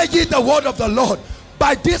earth, hear ye the word of the Lord.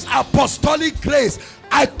 By this apostolic grace,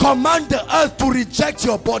 I command the earth to reject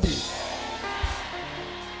your body.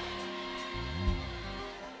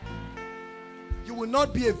 You will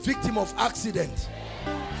not be a victim of accident.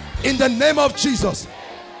 In the name of Jesus,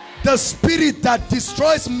 the spirit that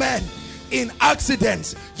destroys men in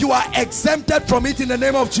accidents, you are exempted from it in the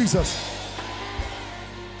name of Jesus.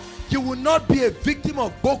 You will not be a victim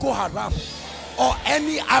of Boko Haram or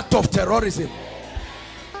any act of terrorism.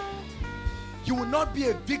 You will not be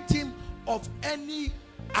a victim of any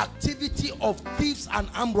activity of thieves and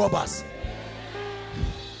armed robbers.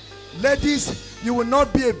 Ladies, you will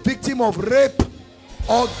not be a victim of rape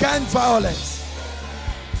or gang violence.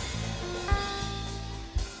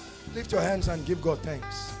 Lift your hands and give God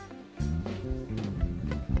thanks.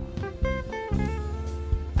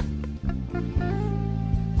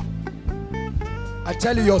 I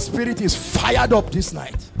tell you, your spirit is fired up this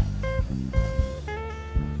night.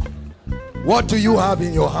 What do you have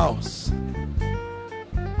in your house?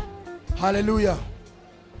 Hallelujah.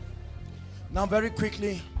 Now very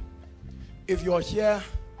quickly, if you're here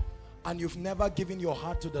and you've never given your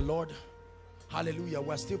heart to the Lord, hallelujah,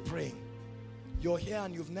 we're still praying. You're here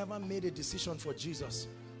and you've never made a decision for Jesus.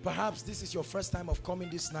 Perhaps this is your first time of coming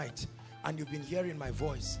this night and you've been hearing my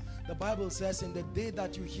voice. The Bible says, in the day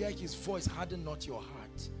that you hear his voice, harden not your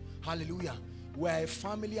heart. Hallelujah. We're a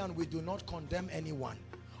family and we do not condemn anyone.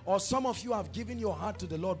 Or some of you have given your heart to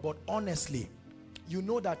the Lord, but honestly, you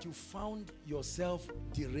know that you found yourself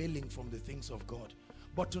derailing from the things of God.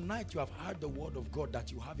 But tonight you have heard the word of God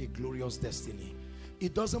that you have a glorious destiny.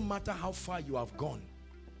 It doesn't matter how far you have gone.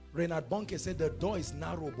 Reinhard Bonnke said the door is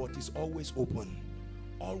narrow, but it's always open.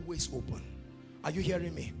 Always open. Are you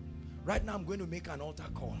hearing me? Right now I'm going to make an altar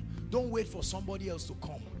call. Don't wait for somebody else to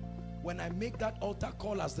come. When I make that altar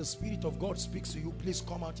call, as the Spirit of God speaks to you, please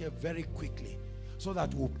come out here very quickly so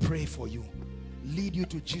that we'll pray for you, lead you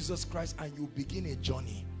to Jesus Christ, and you begin a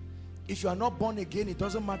journey. If you are not born again, it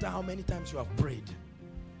doesn't matter how many times you have prayed.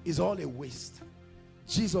 It's all a waste.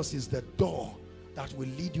 Jesus is the door that will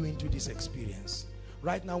lead you into this experience.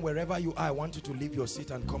 Right now, wherever you are, I want you to leave your seat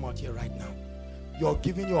and come out here right now. You're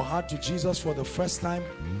giving your heart to Jesus for the first time,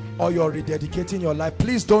 or you're rededicating your life.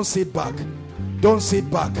 Please don't sit back. Don't sit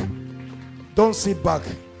back. Don't sit back.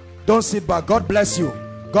 Don't sit back. God bless you.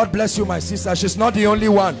 God bless you, my sister. She's not the only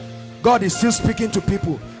one. God is still speaking to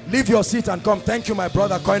people. Leave your seat and come. Thank you, my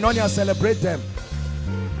brother. Koinonia, celebrate them.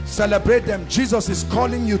 Celebrate them. Jesus is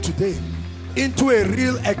calling you today into a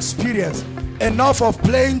real experience. Enough of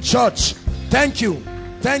playing church. Thank you.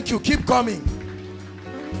 Thank you. Keep coming.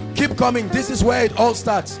 Keep coming. This is where it all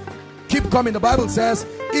starts. Keep coming. The Bible says,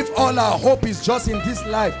 if all our hope is just in this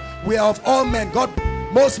life, we are of all men God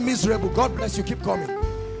most miserable. God bless you. Keep coming.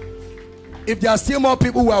 If there are still more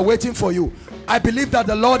people who are waiting for you, I believe that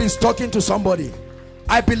the Lord is talking to somebody.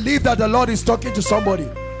 I believe that the Lord is talking to somebody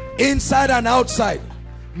inside and outside.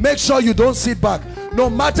 Make sure you don't sit back. No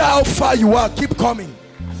matter how far you are, keep coming.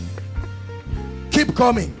 Keep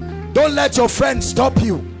coming. Don't let your friends stop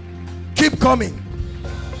you. Keep coming.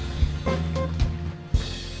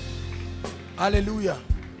 Hallelujah.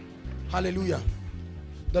 Hallelujah.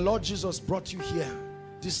 The Lord Jesus brought you here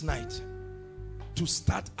this night to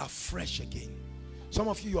start afresh again. Some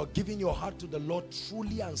of you are giving your heart to the Lord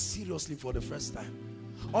truly and seriously for the first time.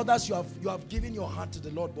 Others, you have given your heart to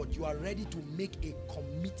the Lord, but you are ready to make a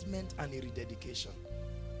commitment and a rededication.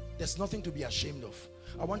 There's nothing to be ashamed of.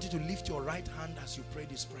 I want you to lift your right hand as you pray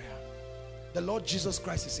this prayer. The Lord Jesus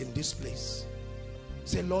Christ is in this place.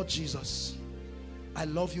 Say, Lord Jesus, I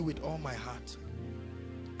love you with all my heart.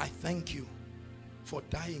 I thank you for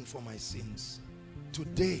dying for my sins.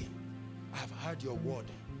 Today, I have heard your word.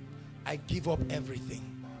 I give up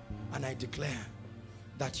everything and I declare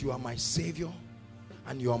that you are my Savior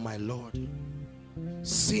and you are my Lord.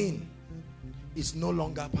 Sin is no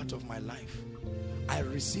longer part of my life. I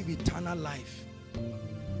receive eternal life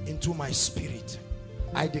into my spirit.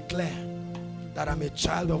 I declare that I'm a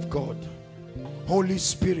child of God. Holy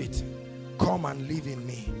Spirit, come and live in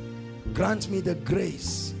me. Grant me the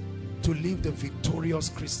grace to live the victorious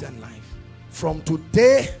Christian life. From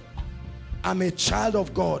today, I'm a child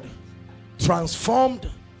of God, transformed,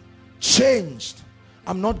 changed.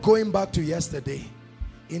 I'm not going back to yesterday.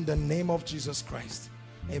 In the name of Jesus Christ.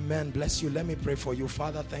 Amen. Bless you. Let me pray for you.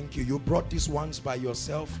 Father, thank you. You brought these ones by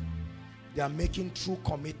yourself. They are making true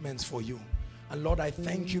commitments for you. And Lord, I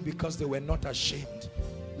thank you because they were not ashamed.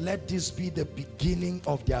 Let this be the beginning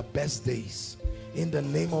of their best days. In the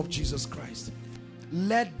name of Jesus Christ.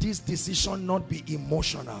 Let this decision not be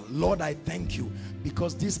emotional. Lord, I thank you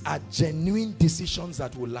because these are genuine decisions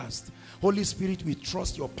that will last. Holy Spirit, we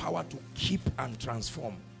trust your power to keep and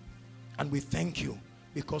transform. And we thank you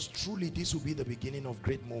because truly this will be the beginning of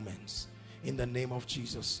great moments. In the name of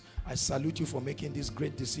Jesus. I salute you for making these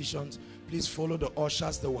great decisions. Please follow the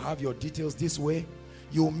ushers. They will have your details this way.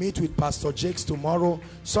 You will meet with Pastor Jakes tomorrow.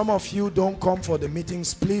 Some of you don't come for the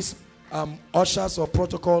meetings. Please, ushers or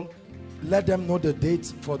protocol, let them know the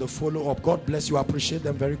date for the follow-up. God bless you. I appreciate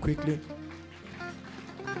them very quickly.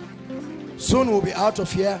 Soon we'll be out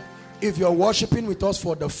of here. If you're worshiping with us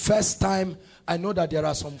for the first time, I know that there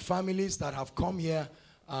are some families that have come here.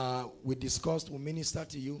 We discussed, we'll minister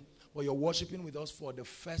to you. But you're worshiping with us for the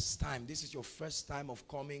first time. This is your first time of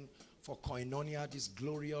coming for Koinonia, this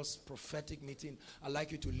glorious prophetic meeting. I'd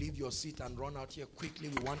like you to leave your seat and run out here quickly.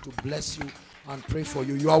 We want to bless you and pray for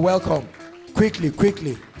you. You are welcome. Quickly,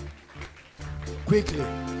 quickly. Quickly.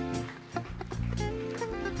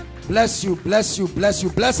 Bless you, bless you, bless you.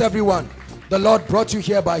 Bless everyone. The Lord brought you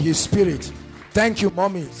here by his Spirit. Thank you,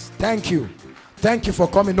 mommies. Thank you. Thank you for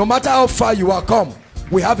coming. No matter how far you are come,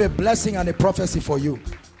 we have a blessing and a prophecy for you.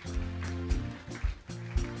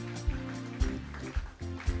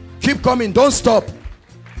 Keep coming. Don't stop.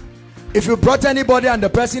 If you brought anybody and the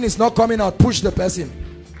person is not coming out, push the person.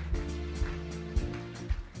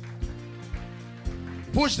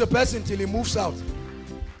 Push the person till he moves out.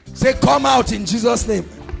 Say, come out in Jesus' name.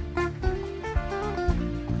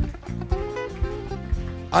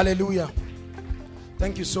 Hallelujah.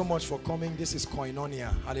 Thank you so much for coming. This is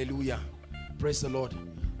Koinonia. Hallelujah. Praise the Lord.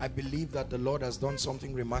 I believe that the Lord has done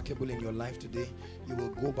something remarkable in your life today. You will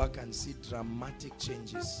go back and see dramatic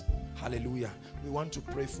changes. Hallelujah. We want to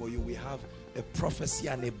pray for you. We have a prophecy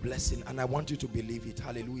and a blessing, and I want you to believe it.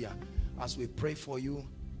 Hallelujah. As we pray for you,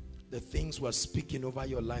 the things we're speaking over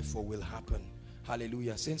your life for will happen.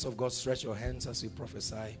 Hallelujah. Saints of God, stretch your hands as we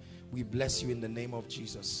prophesy. We bless you in the name of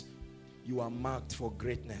Jesus. You are marked for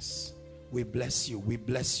greatness. We bless you. We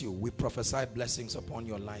bless you. We prophesy blessings upon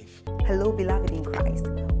your life. Hello, beloved in Christ.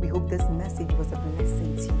 We hope this message was a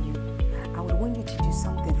blessing to you. I would want you to do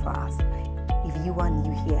something for us. If you are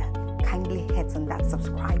new here, kindly hit on that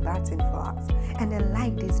subscribe button for us. And then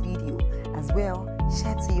like this video as well.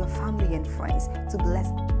 Share to your family and friends to bless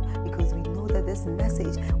them, because we know that this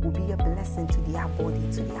message will be a blessing to their body,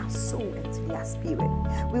 to their soul, and to their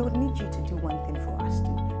spirit. We would need you to do one thing for us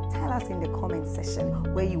too. Tell us in the comment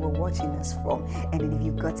section where you were watching us from, and then if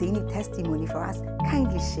you've got any testimony for us,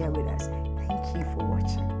 kindly share with us. Thank you for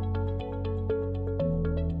watching.